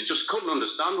Records. He just couldn't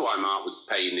understand why Mark was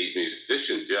paying these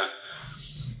musicians. Yeah.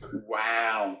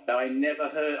 Wow. No, I never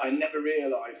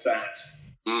realised that.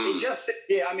 It just,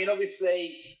 yeah, I mean,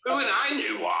 obviously... I mean, I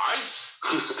knew why.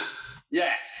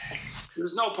 Yeah.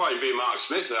 There's no point in being Mark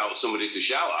Smith without somebody to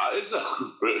shout at, is there?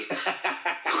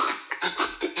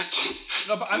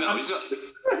 No, but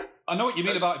I know what you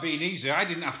mean about it being easy. I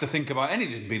didn't have to think about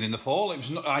anything being in the Fall. It was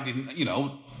not, I didn't, you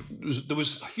know, there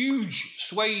was huge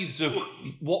swathes of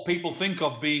what people think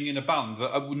of being in a band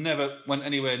that I would never went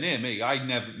anywhere near me. I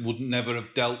would never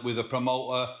have dealt with a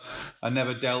promoter. I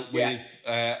never dealt with,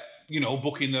 you know,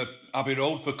 booking the Abbey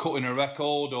Road for cutting a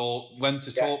record or when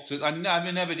to talk to. I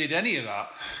never did any of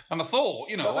that. And I thought,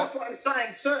 you know... Well, that's what I'm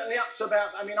saying. Certainly up to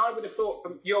about... I mean, I would have thought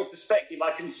from your perspective,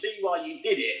 I can see why you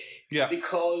did it. Yeah.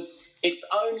 Because it's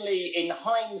only in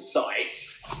hindsight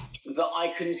that I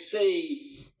can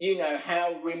see, you know,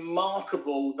 how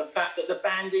remarkable the fact that the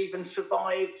band even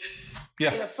survived...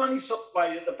 Yeah. In a funny sort of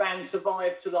way that the band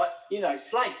survived to, like, you know,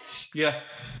 Slates. Yeah.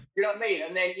 You know what I mean?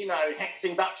 And then, you know,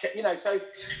 Hexing, Butcher, you know, so...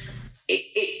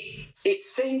 It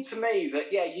seemed to me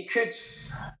that, yeah, you could,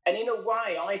 and in a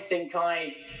way, I think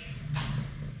I've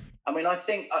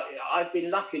been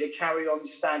lucky to carry on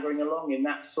staggering along in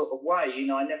that sort of way. You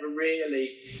know, I never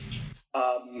really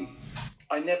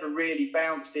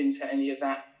bounced into any of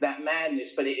that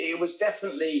madness, but it was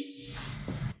definitely,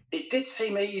 it did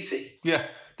seem easy. Yeah,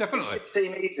 definitely. It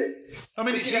seemed easy. I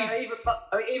mean,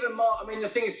 even Mark, I mean, the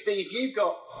thing is, Steve, you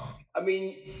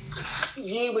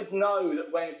would know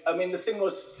that the thing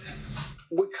was,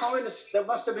 there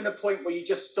must have been a point where you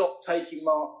just stopped taking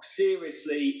Mark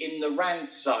seriously in the rant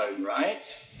zone, right?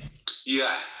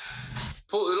 Yeah.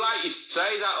 But like you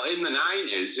say, that in the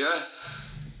 90s, yeah?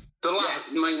 I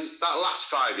mean, that last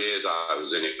 5 years I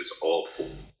was in, it was awful.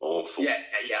 Yeah.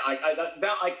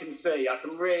 That I can see. I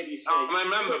can really see. I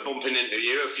remember bumping into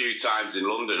you a few times in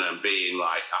London and being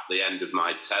like at the end of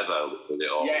my tether with it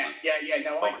all. Yeah.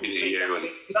 No, I can see that. I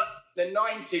mean, the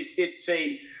 90s did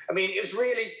seem. I mean, it was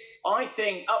really. I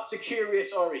think up to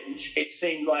Curious Orange, it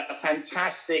seemed like a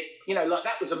fantastic. You know, like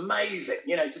that was amazing.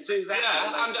 You know, to do that.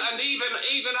 Yeah, and even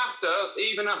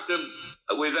after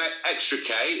with Extra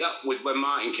K, when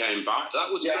Martin came back,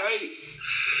 that was great.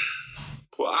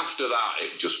 But after that,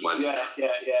 it just went. Yeah. I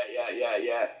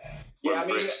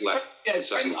mean, I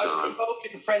was involved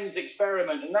in Friends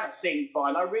Experiment, and that seemed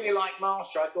fine. I really liked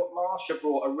Marsha. I thought Marsha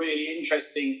brought a really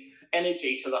interesting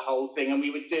energy to the whole thing, and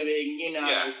we were doing, you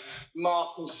know,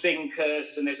 Mark will sing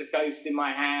Curse, and There's a Ghost in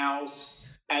My House,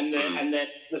 and the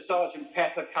Sgt.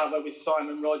 Pepper cover with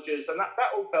Simon Rogers, and that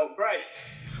all felt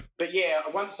great. But yeah,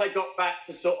 once I got back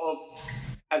to sort of,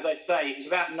 as I say, it was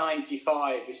about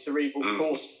 95 with Cerebral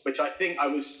Caustic, which I think I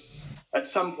was, at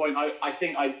some point, I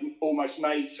think I almost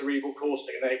made Cerebral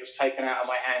Caustic, and then it was taken out of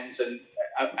my hands, and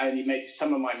only maybe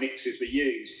some of my mixes were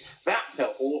used. That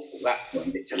felt awful, that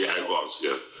point. It was,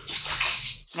 yeah.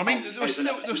 I mean, there was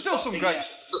still some great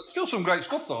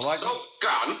stuff, though. Like, so,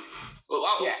 Gran,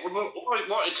 I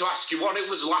wanted to ask you what it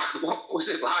was like. What was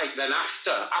it like then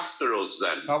after us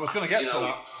then? I was going to get to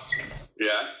that.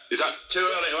 Yeah, is that too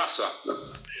early to ask that?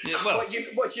 Yeah, well,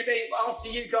 what do you mean after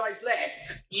you guys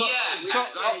left?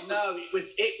 No, it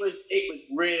was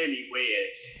really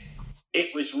weird.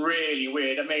 It was really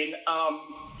weird. I mean,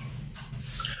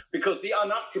 because the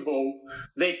Unutterable,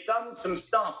 they'd done some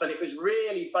stuff, and it was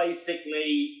really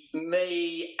basically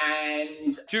me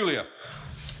and Julia.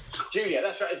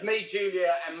 That's right. It was me,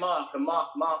 Julia, and Mark. And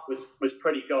Mark was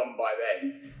pretty gone by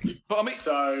then. But I mean,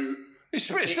 so. It's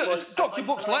Dr.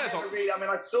 Book's letters.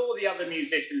 I saw the other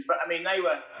musicians, but I mean, they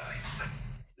were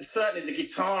certainly the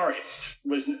guitarist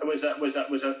was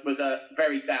a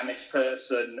very damaged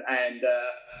person, and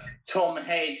Tom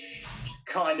Head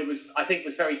kind of was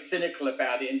very cynical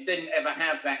about it and didn't ever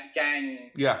have that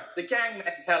gang. Yeah, the gang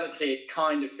mentality had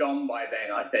kind of gone by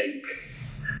then. I think,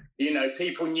 you know,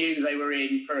 people knew they were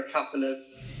in for a couple of,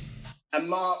 and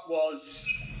Mark was.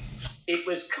 It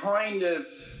was kind of.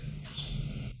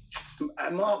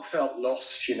 Mark felt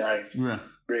lost, you know. Yeah.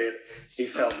 Really, he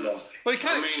felt lost. Well, you've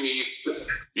got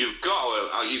to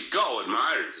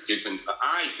admire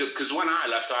it. Because when I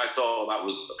left, I thought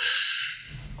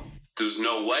there was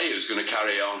no way it was going to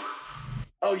carry on.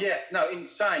 Oh yeah, no,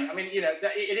 insane. I mean, you know,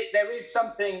 there is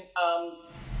something.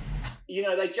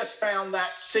 they just found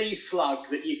that sea slug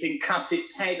that you can cut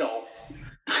its head off,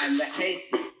 and the head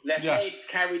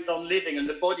carries on living, and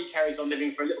the body carries on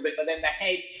living for a little bit, but then the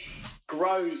head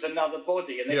grows another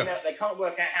body, and they can't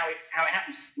work out how it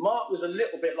happens. Mark was a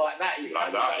little bit like that. He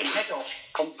cut his head off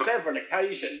on several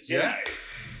occasions. You know.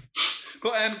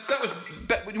 But that was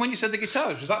when you said the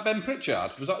guitarist. Was that Ben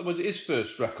Pritchard? Was it his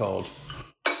first record?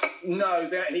 No,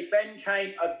 Ben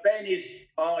is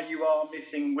You Are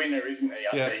Missing Winner, isn't he?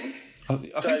 I think.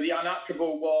 So the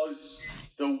Unutterable was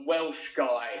the Welsh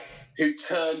guy who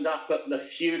turned up at the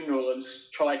funeral and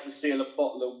tried to steal a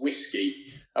bottle of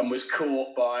whiskey and was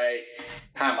caught by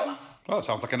Pamela. Oh, that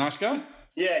sounds like a nice guy.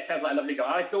 Yeah, it sounds like a lovely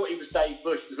guy. I thought he was Dave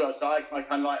Bush as well, so I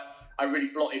kind of I really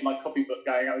blotted my copybook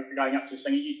going up to him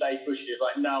saying, "Are you Dave Bush?" He was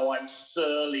like, "No, I'm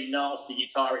surly, nasty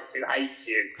guitarist who hates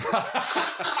you."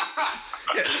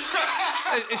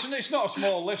 It's not a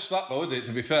small list, that though, is it,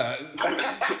 to be fair?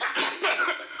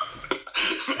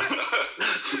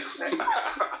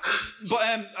 But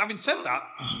having said that,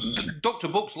 Dr.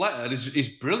 Buck's letter is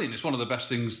brilliant. It's one of the best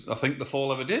things I think the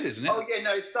Fall ever did, isn't it? Oh yeah,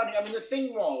 no, it's stunning. I mean, the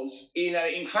thing was,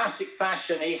 in classic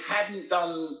fashion, he hadn't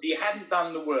done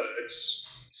the words.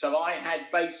 So I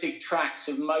had basic tracks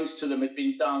of most of them had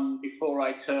been done before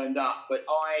I turned up, but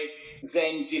I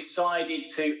then decided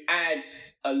to add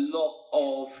a lot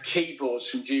of keyboards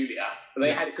from Julia.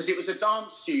 They had, because it was a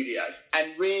dance studio,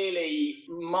 and really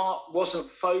Mark wasn't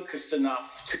focused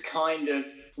enough to kind of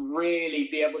really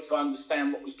be able to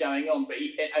understand what was going on. But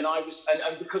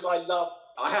because I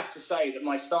have to say that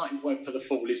my starting point for the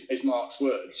Fall is Mark's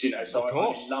words, so I'm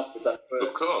in love with those words.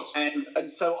 Of course.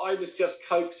 And so I was just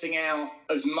coaxing out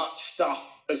as much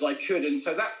stuff as I could. And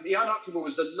so The Unutterable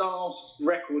was the last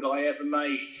record I ever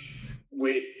made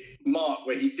with Mark,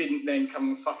 where he didn't then come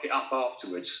and fuck it up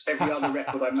afterwards. Every other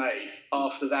record I made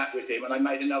after that with him, and I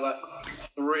made another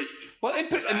 3. Well,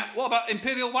 what about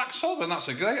Imperial Wax Solvent? That's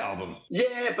a great album.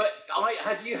 Yeah, but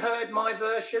have you heard my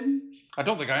version? I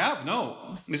don't think I have.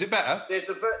 No, is it better?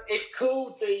 It's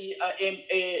called the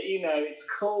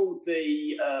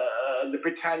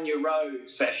Britannia Row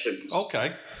sessions.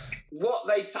 Okay.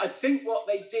 I think what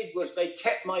they did was they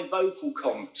kept my vocal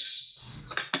comps.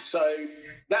 So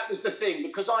that was the thing,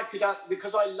 because I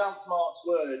loved Mark's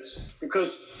words,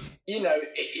 because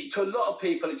to a lot of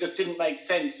people it just didn't make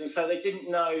sense, and so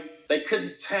they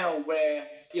couldn't tell where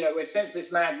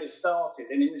Senseless Madness started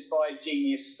and Inspired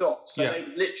Genius stopped. So they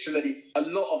literally, a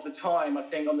lot of the time, I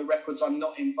think on the records I'm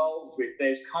not involved with,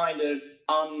 there's kind of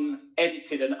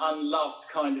unedited and unloved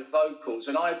kind of vocals.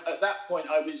 And at that point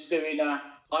I was doing I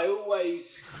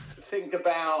always think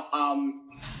about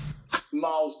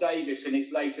Miles Davis in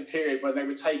his later period, where they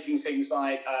were taking things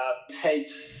like Ted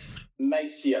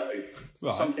Maceo,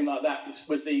 something like that,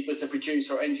 was the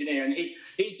producer or engineer, and he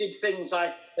did things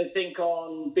like, I think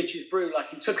on Bitches Brew, like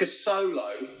he took a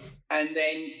solo and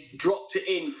then dropped it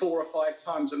in 4 or 5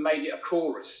 times and made it a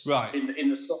chorus in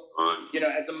the song,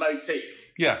 as a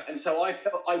motif. Yeah. And so I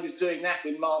felt I was doing that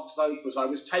with Mark's vocals. I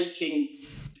was taking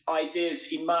ideas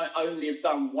he might only have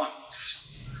done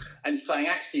once and saying,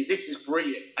 actually, this is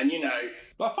brilliant. And,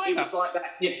 but I find was like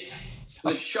that. Yeah.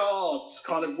 The shards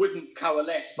kind of wouldn't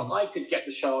coalesce, but I could get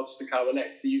the shards to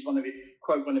coalesce, to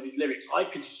quote one of his lyrics. I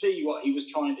could see what he was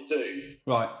trying to do.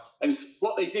 Right. And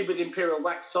what they did with Imperial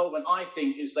Wax Solvent, I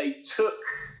think, is they took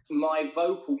my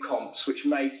vocal comps, which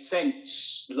made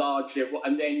sense largely,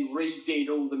 and then redid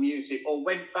all the music, or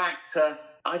went back to,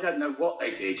 I don't know what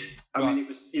they did. I mean, it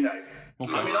was,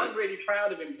 Okay. I mean, I'm really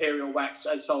proud of Imperial Wax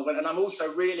Solvent, and I'm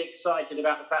also really excited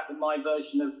about the fact that my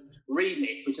version of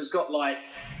Remix, which has got like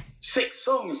 6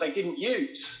 songs they didn't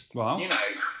use, coming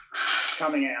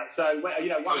out. So, is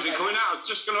it coming out? I was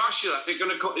just going to ask you that.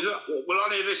 Will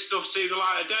any of this stuff see the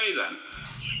light of day then?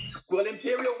 Well,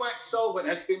 Imperial Wax Solvent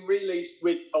has been released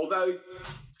with, although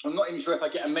I'm not even sure if I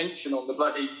get a mention on the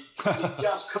bloody, it's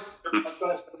just, I'm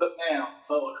going to look now.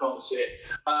 Oh, I can't see it.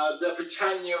 The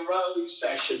Britannia Row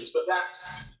sessions, but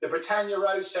the Britannia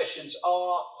Row sessions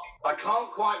are, I can't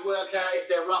quite work out if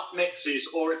they're rough mixes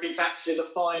or if it's actually the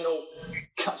final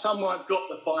cut. Someone got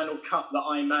the final cut that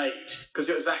I made, because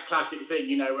it was that classic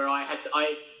thing, where I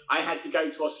had to go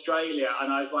to Australia,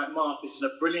 and I was like, Mark, this is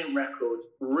a brilliant record.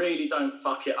 Really don't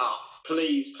fuck it up.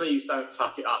 Please don't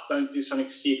fuck it up. Don't do something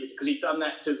stupid. Because he'd done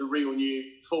that to the Real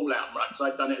New Fall album, right? Because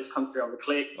I'd done it as Country on the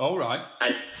Click. Oh, right.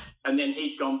 And then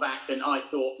he'd gone back and I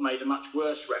thought made a much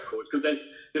worse record. Because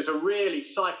there's a really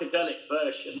psychedelic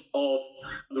version of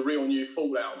the Real New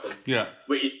Fall album. Yeah.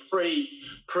 Which is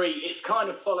it kind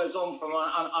of follows on from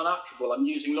Unutterable. I'm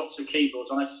using lots of keyboards,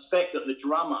 and I suspect that the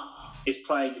drummer is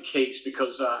playing the keys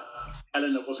because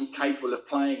Eleanor wasn't capable of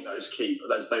playing those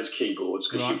keyboards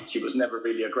because she was never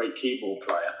really a great keyboard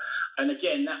player. And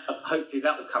again, hopefully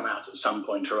that will come out at some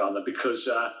point or other, because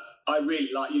I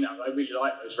really like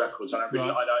those records, and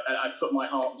I put my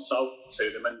heart and soul to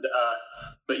them. And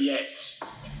but yes.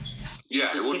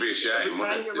 Yeah, it would be a shame. The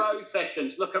Britannia Rose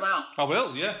sessions, look them out. I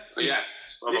will, yeah.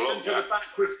 Yes. Listen to the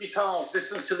backwards guitars.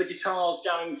 Listen to the guitars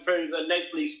going through the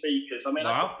Leslie speakers. I mean,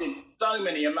 I just did so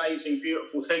many amazing,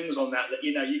 beautiful things on that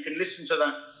you can listen to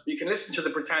that. You can listen to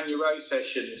the Britannia Rose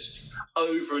sessions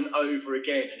over and over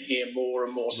again and hear more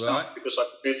and more stuff, because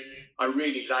I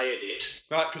really layered it.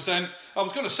 Right, because I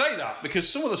was going to say that, because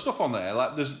some of the stuff on there,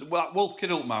 like there's Wolf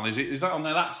Kid Man, is that on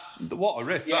there? That's what a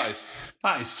riff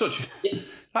that is such.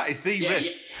 That is the riff.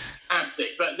 Yeah,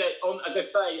 fantastic. But as I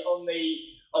say,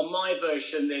 on my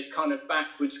version, there's kind of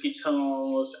backwards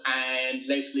guitars and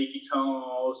Leslie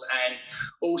guitars and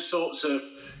all sorts of.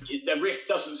 The riff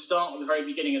doesn't start at the very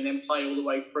beginning and then play all the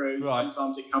way through. Right.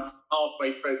 Sometimes it comes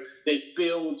halfway through. There's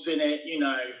builds in it,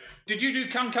 Did you do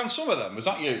Can Can Summer then? Was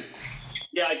that you?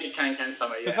 Yeah, I did Can Can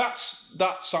Summer. Yeah.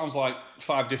 That sounds like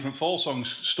 5 different Fall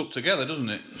songs stuck together, doesn't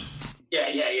it? Yeah.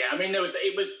 I mean, it was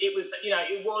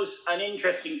an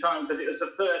interesting time because it was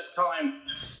the first time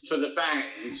for the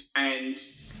band, and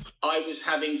I was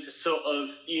having to sort of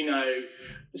in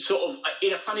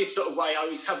a funny sort of way, I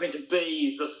was having to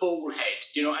be the full head.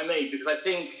 Do you know what I mean? Because I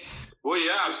think. Well,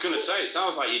 yeah, I was going to say, it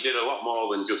sounds like you did a lot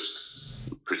more than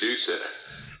just produce it.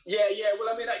 Yeah.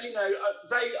 Well, I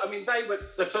mean, they were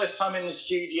the first time in the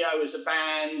studio as a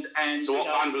band, and. So what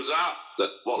band was that?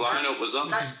 What lineup was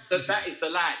that? That is the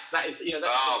Lads. That is,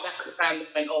 that's the band that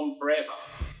went on forever.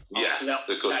 Yeah,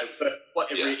 for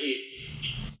whatever it is,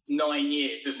 9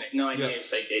 years, isn't it? 9 years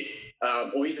they did,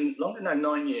 or even longer. No,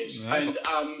 9 years. Yeah.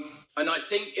 And I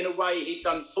think in a way he'd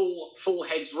done full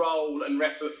head's role and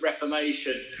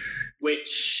Reformation,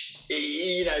 which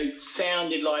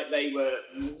sounded like they were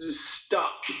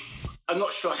stuck. I'm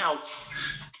not sure how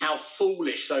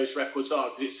foolish those records are,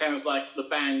 because it sounds like the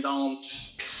band aren't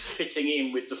fitting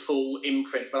in with the full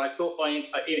imprint. But I thought by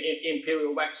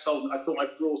Imperial Wax Sultan, I thought I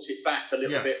brought it back a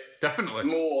little bit, definitely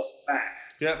more back.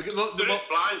 Yeah, because there is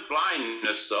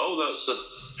blindness though.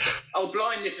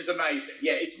 Blindness is amazing.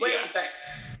 Yeah, where is that?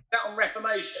 That on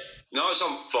Reformation? No, it's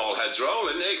on Fall Heads Roll,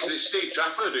 isn't it? Because it's Steve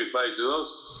Trafford who plays with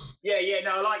us. Yeah,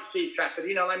 no, I like Steve Trafford.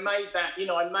 I made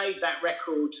that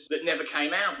record that never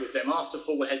came out with them after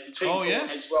Full Heads Roll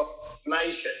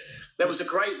Reformation. There was a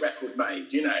great record made,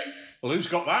 Well, who's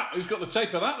got that? Who's got the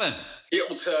tape of that then?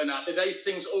 It'll turn up. These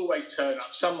things always turn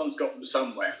up. Someone's got them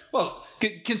somewhere. Well,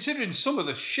 considering some of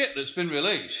the shit that's been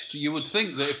released, you would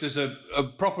think that if there's a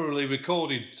properly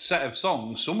recorded set of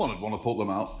songs, someone would want to put them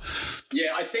out.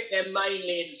 Yeah, I think they're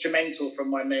mainly instrumental from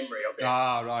my memory of it.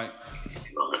 Ah, right.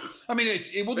 I mean,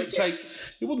 it wouldn't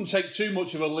take too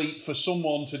much of a leap for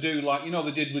someone to do like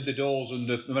they did with the Doors and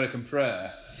the American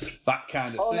Prayer, that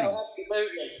kind of thing. Oh no,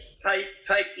 absolutely.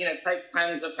 Take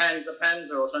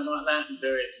Panzer or something like that and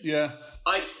do it. Yeah.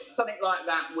 Something like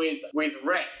that with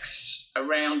Rex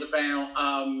around about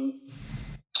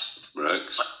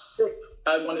Rex.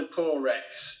 I wanted poor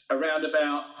Rex around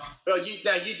about. Well, you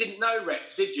didn't know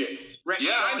Rex, did you? Rex.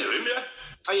 Yeah, I knew him. Yeah.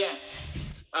 Oh yeah.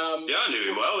 Yeah, I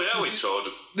knew him well. Yeah, we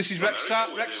toured. This is Rex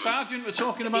Sargent. We're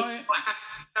talking about it.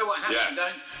 Know what happened?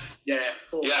 Yeah.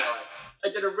 Poor guy. I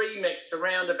did a remix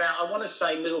around about, I want to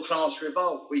say, Middle Class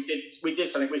Revolt. We did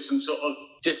something with some sort of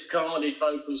discarded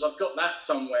vocals. I've got that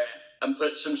somewhere, and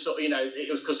put some sort of,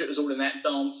 it was because it was all in that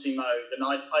dancey mode. And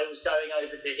I was going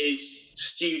over to his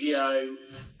studio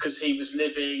because he was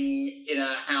living in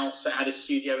a house that had a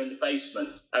studio in the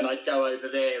basement. And I'd go over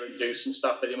there and do some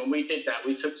stuff with him. And we did that.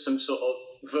 We took some sort of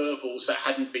verbals that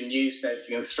hadn't been used and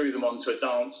everything and threw them onto a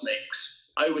dance mix.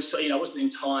 I wasn't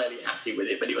entirely happy with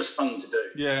it, but it was fun to do.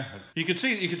 Yeah, you could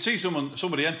see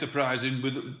somebody enterprising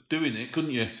with doing it,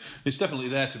 couldn't you? It's definitely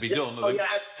there to be done. Oh yeah,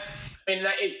 I mean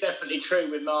that is definitely true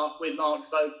with Mark's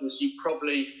vocals. You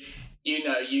probably,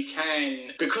 you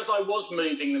can, because I was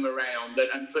moving them around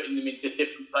and putting them into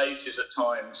different places at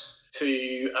times.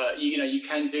 You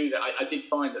can do that. I did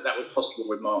find that was possible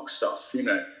with Mark's stuff.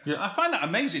 Yeah, I find that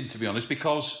amazing, to be honest,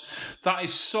 because that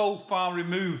is so far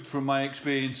removed from my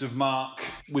experience of Mark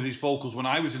with his vocals when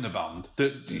I was in the band,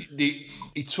 that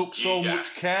he took so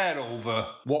much care over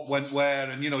what went where,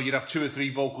 and you'd have 2 or 3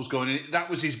 vocals going in. That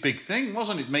was his big thing,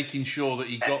 wasn't it? Making sure that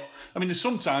he got. I mean, there's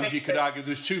sometimes you could argue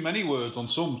there's too many words on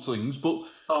some things, but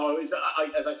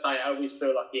as I say, I always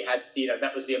feel like he had.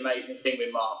 That was the amazing thing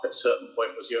with Mark. At a certain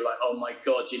point, was you're like, oh my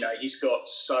god, he's got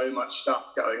so much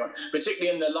stuff going on,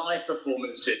 particularly in the live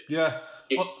performances. Yeah.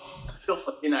 He's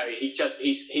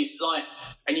like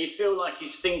and you feel like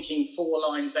he's thinking 4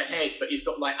 lines ahead, but he's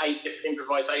got like 8 different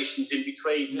improvisations in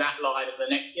between that line and the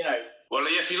next, you know. Well,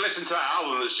 if you listen to that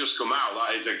album that's just come out,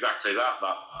 that is exactly that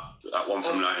one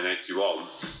from 1981.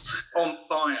 On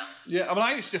fire. Yeah, I mean,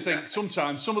 I used to think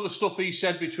sometimes some of the stuff he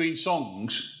said between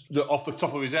songs, that off the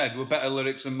top of his head, were better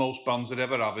lyrics than most bands would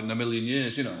ever have in a million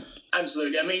years, you know.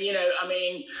 Absolutely. I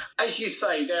mean, as you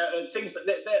say, there are things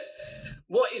that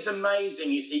what is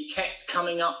amazing is he kept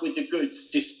coming up with the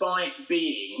goods despite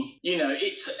being, you know,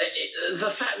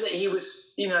 the fact that he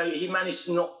was, you know, he managed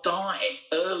to not die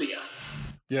earlier.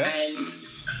 Yeah.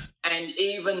 And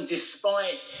even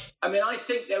despite, I mean, I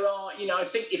think there are, you know, I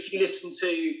think if you listen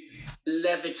to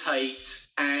Levitate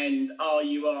and Are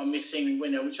You Are Missing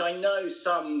Winner, which I know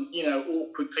some, you know,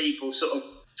 awkward people sort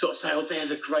of say, oh, they're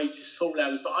the greatest Fall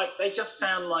albums, but they just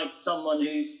sound like someone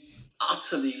who's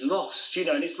utterly lost, you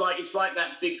know, and it's like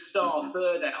that Big Star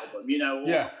third album, you know,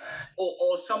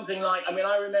 or something like, I mean,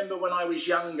 I remember when I was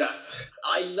younger,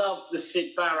 I loved the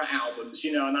Syd Barrett albums,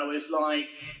 you know, and I was like,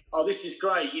 oh, this is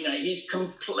great, you know, he's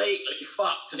completely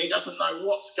fucked and he doesn't know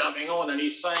what's going on and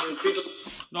he's saying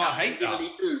no, I hate that.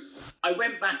 I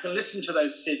went back and listened to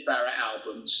those Syd Barrett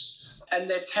albums and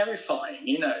they're terrifying,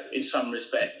 you know, in some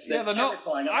respects. They're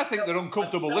terrifying. I think they're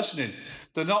uncomfortable listening.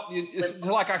 They're not. It's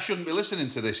like I shouldn't be listening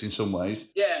to this in some ways.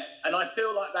 Yeah, and I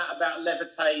feel like that about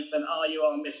Levitate and Are You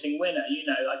Are Missing Winner. You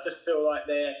know, I just feel like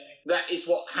that is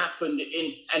what happened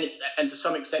and to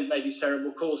some extent maybe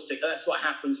Cerebral Caustic. That's what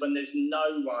happens when there's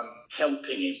no one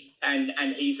helping him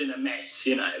and he's in a mess.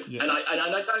 You know, and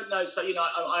I don't know. So you know,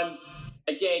 I'm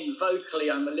again vocally,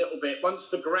 I'm a little bit. Once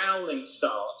the growling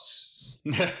starts,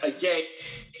 again,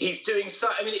 he's doing so.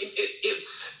 I mean,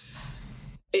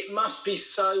 it must be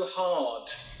so hard.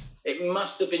 It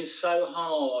must have been so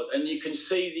hard. And you can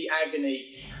see the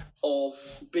agony of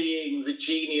being the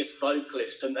genius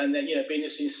vocalist and then, you know, being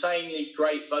this insanely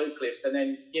great vocalist. And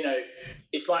then, you know,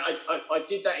 it's like I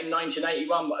did that in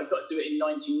 1981, but I've got to do it in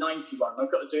 1991.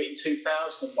 I've got to do it in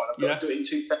 2001. I've got to do it in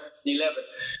 2011.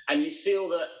 And you feel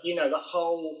that, you know, the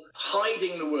whole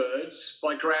hiding the words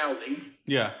by growling.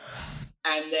 Yeah.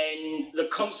 And then the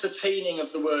concertining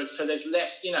of the words. So there's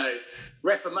less, you know,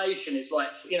 Reformation is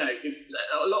like, you know,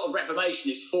 a lot of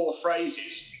Reformation is 4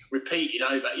 phrases repeated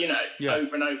over, you know,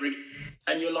 over and over again.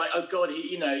 And you're like, oh God,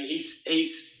 he's,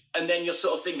 and then you're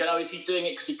sort of thinking, oh, is he doing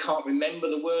it because he can't remember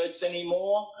the words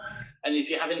anymore? And is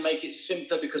he having to make it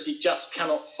simpler because he just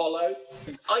cannot follow?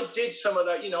 I did some of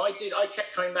that, you know, I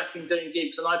kept coming back and doing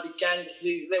gigs and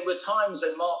there were times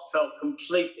when Mark felt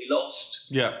completely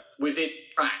lost within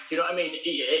track. You know what I mean?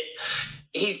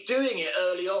 He's doing it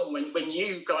early on when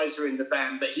you guys are in the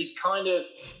band, but he's kind of,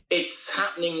 it's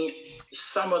happening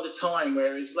some of the time,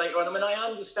 whereas later on, I mean, I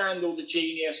understand all the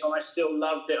genius and I still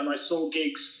loved it and I saw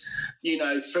gigs, you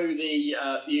know, through the,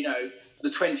 you know, the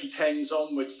 2010s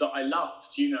onwards that I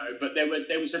loved, you know, but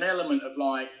there was an element of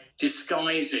like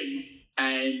disguising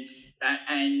and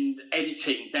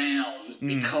editing down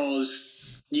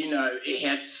because, you know, it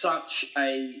had such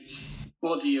a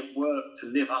body of work to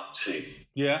live up to.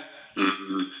 Yeah.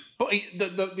 Mm-hmm.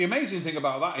 But the amazing thing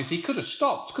about that is he could have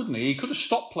stopped, couldn't he? He could have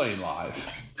stopped playing live.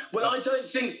 Well, I don't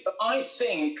think. I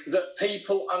think that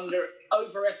people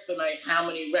overestimate how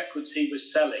many records he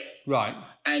was selling. Right.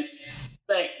 And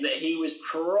think that he was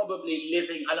probably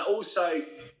living. And also,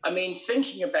 I mean,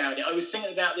 thinking about it, I was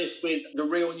thinking about this with the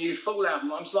Real New Fall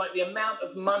album. I was like, the amount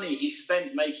of money he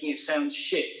spent making it sound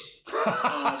shit. And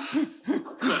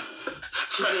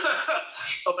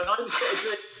I was sort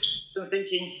of doing,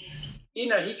 thinking, you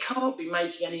know, he can't be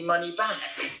making any money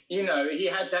back. You know, he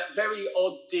had that very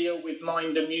odd deal with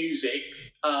Minder Music,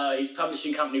 his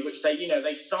publishing company, which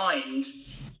they signed.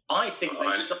 I think they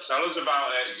tell us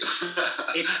about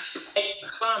it. It's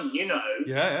fun, you know.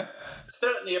 Yeah.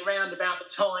 Certainly around about the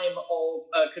time of,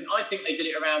 I think they did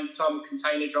it around the time of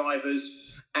Container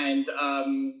Drivers and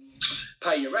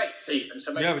Pay Your Rates even.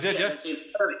 So maybe we did,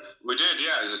 We did,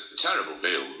 yeah. It was a terrible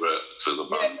deal for the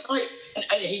band. Yeah,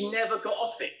 and he never got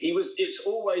off it. It's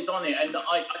always on it. And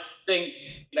I think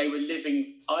they were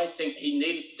living, I think he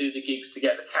needed to do the gigs to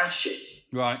get the cash in.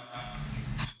 Right.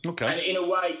 Okay. And in a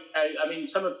way, I mean,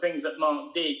 some of the things that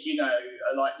Mark did, you know,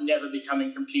 like never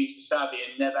becoming computer savvy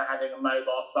and never having a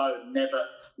mobile phone, never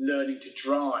learning to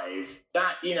drive,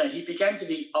 that, you know, he began to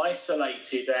be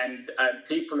isolated and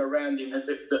people around him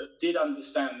that did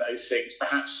understand those things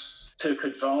perhaps took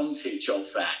advantage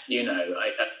of that, you know,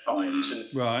 at times. And,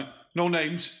 right. No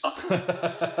names.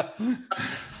 But,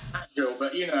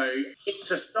 you know,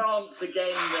 it's a stance,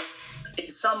 again, that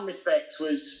in some respects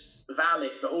was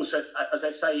valid, but also, as I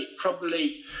say, it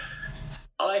probably,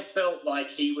 I felt like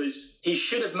he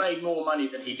should have made more money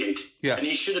than he did. Yeah. And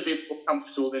he should have been more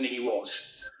comfortable than he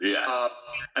was. Yeah.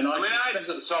 And I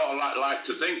sort of like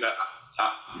to think that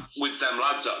with them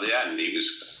lads at the end, he was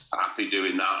happy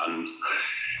doing that, and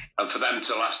for them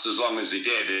to last as long as he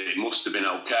did, it must have been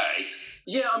okay.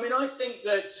 Yeah, I mean, I think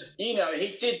that,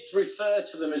 he did refer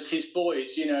to them as his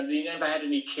boys. They never had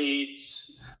any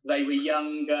kids. They were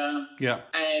younger. Yeah.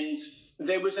 And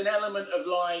there was an element of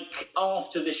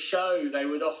after the show, they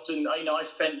would often, I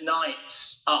spent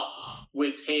nights up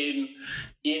with him,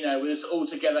 with us all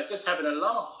together, just having a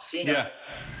laugh, Yeah.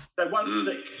 So once,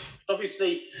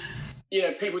 obviously,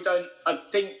 I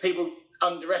think people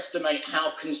underestimate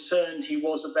how concerned he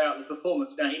was about the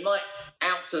performance. Now, he might,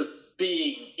 out of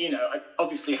being,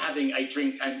 obviously having a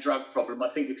drink and drug problem, I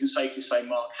think we can safely say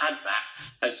Mark had that.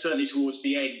 And certainly towards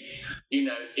the end,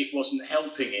 it wasn't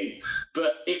helping him.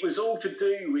 But it was all to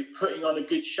do with putting on a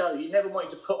good show. He never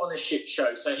wanted to put on a shit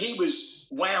show. So he was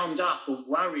wound up and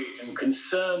worried and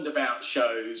concerned about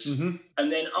shows. Mm-hmm.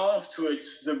 And then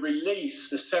afterwards, the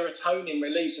serotonin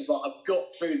release of I've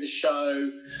got through the show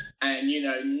and,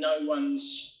 no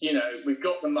one's, we've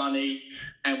got the money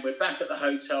and we're back at the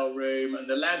hotel room and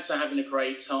the lads are having a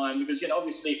great time because,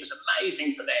 obviously it was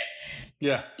amazing for them.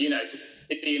 Yeah. To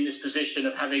be in this position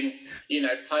of having,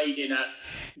 played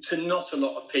to not a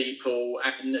lot of people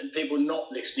and people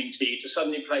not listening to you, to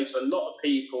suddenly play to a lot of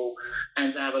people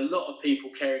and to have a lot of people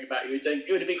caring about you.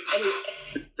 It would have been,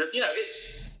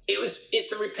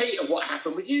 it's a repeat of what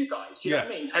happened with you guys. Do you know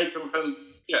what I mean? Taken from...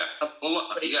 Yeah.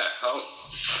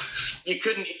 You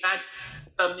couldn't imagine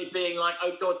suddenly being like,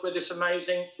 oh God, we're this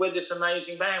amazing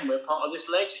band. We're part of this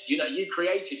legend. You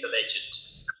created the legend.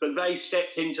 But they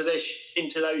stepped into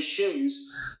those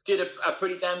shoes, did a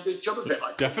pretty damn good job of it, I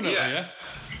think. Definitely, yeah.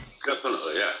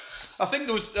 Definitely, yeah. I think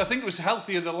it was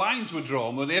healthier. The lines were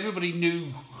drawn when everybody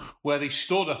knew where they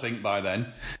stood. I think by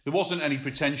then there wasn't any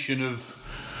pretension of.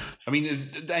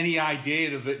 Any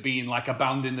idea of it being like a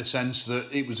band in the sense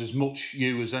that it was as much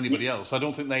you as anybody else. I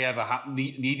don't think they ever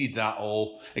needed that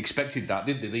or expected that,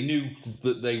 did they? They knew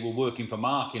that they were working for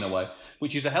Mark in a way,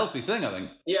 which is a healthy thing, I think.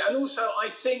 Yeah, and also I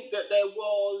think that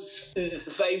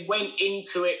they went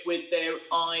into it with their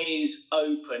eyes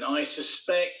open. I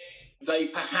suspect they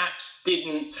perhaps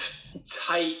didn't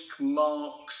take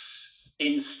Mark's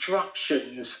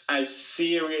instructions as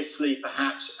seriously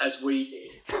perhaps as we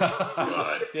did.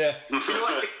 Yeah.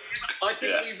 I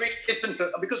think we really listened to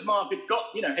it because Mark had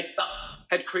got,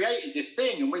 had created this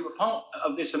thing and we were part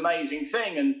of this amazing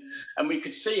thing and we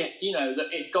could see, that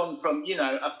it'd gone from,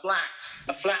 a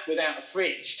flat without a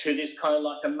fridge to this kind of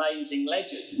amazing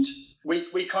legend.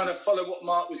 We kind of followed what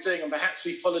Mark was doing and perhaps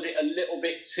we followed it a little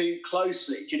bit too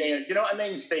closely. Do you know what I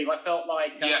mean, Steve? I felt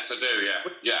like... yes, I do,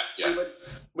 yeah. Yeah.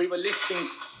 We were listening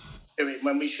to it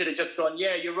when we should have just gone,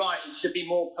 yeah, you're right, it should be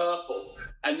more purple.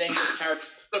 And then just carried,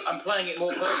 look, I'm playing it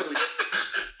more purple.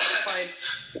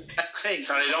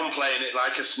 Carried on playing it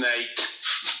like a snake.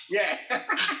 Yeah.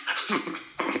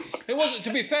 It wasn't.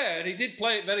 To be fair, he did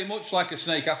play it very much like a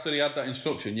snake after he had that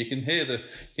instruction. You can hear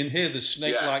the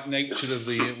snake-like nature of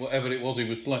the whatever it was he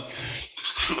was playing.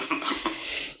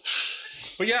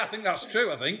 But yeah, I think that's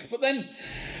true. I think, but then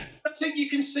I think you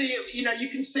can see it. You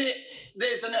can see it.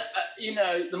 There's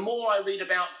the more I read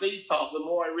about Beefheart, the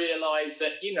more I realise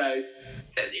that that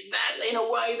in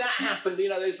a way that happened.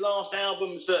 Those last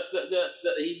albums that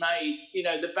he made.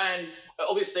 The band,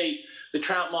 obviously, the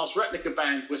Troutmask Replica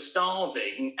band was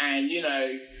starving, and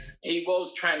he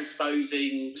was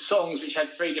transposing songs which had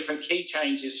 3 different key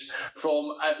changes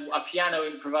from a piano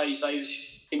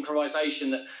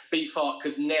improvisation that Beefheart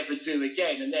could never do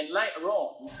again. And then later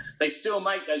on, they still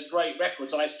make those great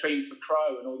records, Ice Cream for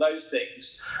Crow and all those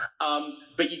things.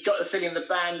 But you've got the feeling the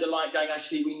band are going,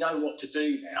 actually, we know what to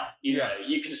do now. You know,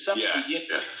 you can suddenly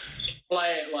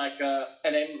play it like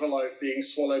an envelope being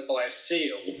swallowed by a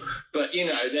seal. But,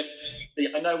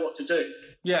 I know what to do.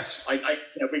 Yes.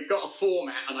 We've got a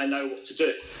format and I know what to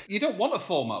do. You don't want a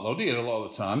format, though, do you, a lot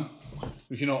of the time?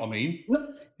 If you know what I mean. No.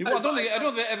 I don't think it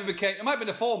ever became... It might be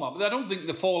the format, but I don't think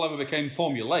the fall ever became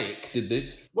formulaic, did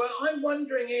they? Well, I'm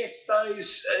wondering if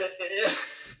those...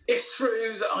 if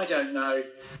through the... I don't know.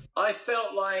 I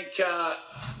felt like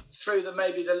through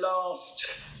maybe the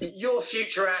last... Your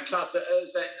Future Outclutter,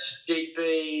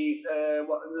 GB,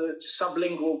 the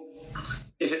sublingual...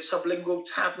 Is it sublingual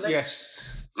tablet? Yes.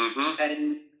 Mm-hmm.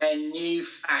 And New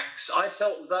Facts. I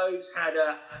felt those had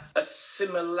a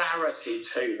similarity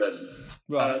to them.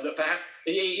 Right. That perhaps,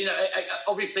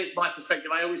 obviously it's my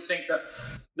perspective. I always think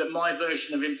that my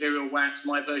version of Imperial Wax,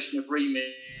 my version of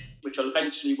Remix, which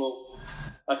eventually will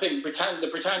I think the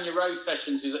Britannia Rose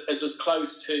Sessions is as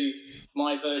close to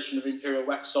my version of Imperial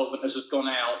Wax Solvent as has gone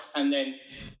out, and then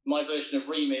my version of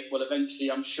Remit will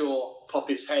eventually, I'm sure, pop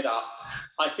its head up.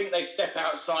 I think they step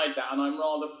outside that, and I'm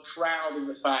rather proud of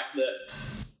the fact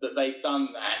that they've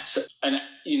done that. And,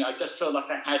 I just feel like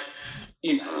I had,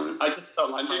 I just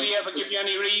felt like... And did he ever give you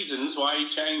any reasons why he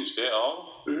changed it, or?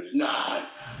 No.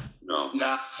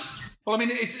 Well, I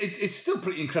mean, it's still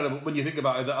pretty incredible when you think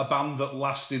about it, that a band that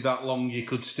lasted that long, you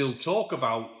could still talk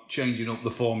about changing up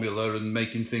the formula and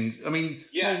making things... I mean,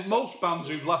 most bands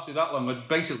who've lasted that long are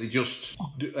basically just...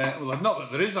 not that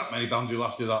there is that many bands who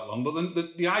lasted that long, but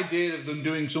the idea of them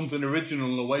doing something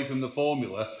original and away from the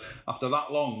formula after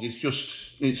that long is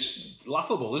just... It's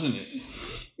laughable, isn't it?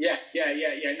 Yeah.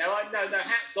 No,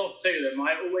 hats off to them.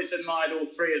 I always admired all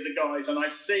three of the guys, and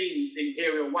I've seen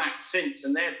Imperial Wax since,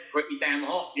 and they're pretty damn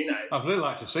hot, I'd really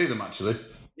like to see them, actually.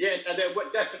 Yeah, no, they're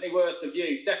definitely worth a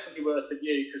view,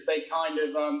 because they kind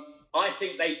of, I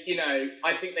think they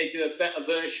do a better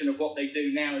version of what they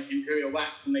do now as Imperial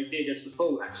Wax than they did as The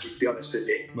Fall, actually, to be honest with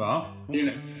you. Well,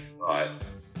 Right.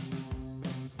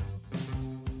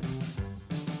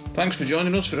 Thanks for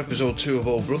joining us for episode 2 of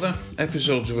Old Brother.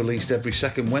 Episodes are released every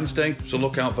second Wednesday, so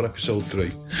look out for episode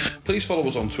 3. Please follow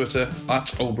us on Twitter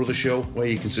 @Old Brother Show, where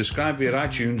you can subscribe via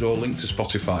iTunes or link to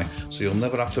Spotify, so you'll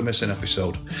never have to miss an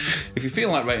episode. If you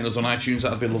feel like rating us on iTunes,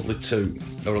 that'd be lovely too,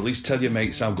 or at least tell your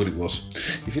mates how good it was.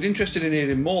 If you're interested in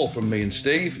hearing more from me and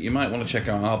Steve, you might want to check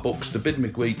out our books, The Bid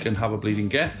Midweek and Have a Bleeding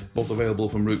Geth, both available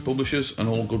from Root Publishers and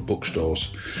all good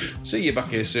bookstores. See you back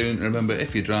here soon, and remember,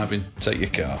 if you're driving, take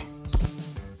your car.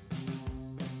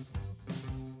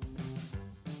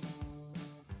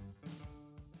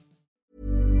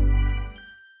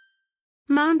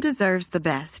 Mom deserves the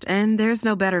best, and there's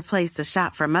no better place to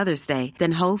shop for Mother's Day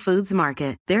than Whole Foods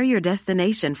Market. They're your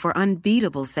destination for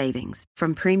unbeatable savings,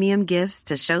 from premium gifts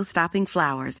to show-stopping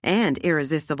flowers and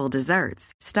irresistible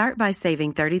desserts. Start by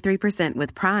saving 33%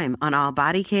 with Prime on all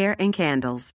body care and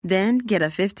candles. Then get a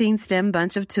 15-stem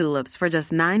bunch of tulips for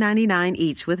just $9.99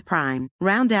 each with Prime.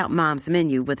 Round out Mom's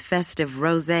menu with festive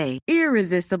rosé,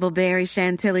 irresistible berry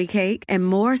chantilly cake, and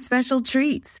more special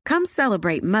treats. Come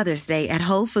celebrate Mother's Day at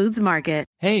Whole Foods Market.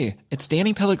 Hey, it's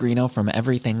Danny Pellegrino from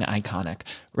Everything Iconic.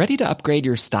 Ready to upgrade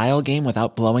your style game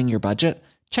without blowing your budget?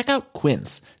 Check out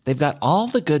Quince. They've got all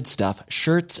the good stuff,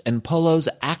 shirts and polos,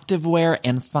 activewear,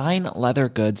 and fine leather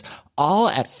goods, all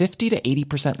at 50 to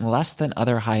 80% less than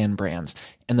other high-end brands.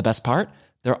 And the best part?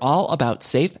 They're all about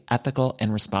safe, ethical,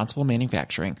 and responsible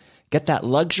manufacturing. Get that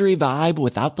luxury vibe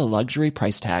without the luxury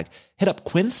price tag. Hit up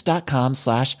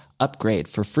quince.com/upgrade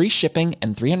for free shipping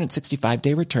and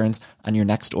 365-day returns on your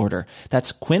next order.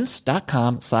 That's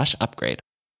quince.com/upgrade.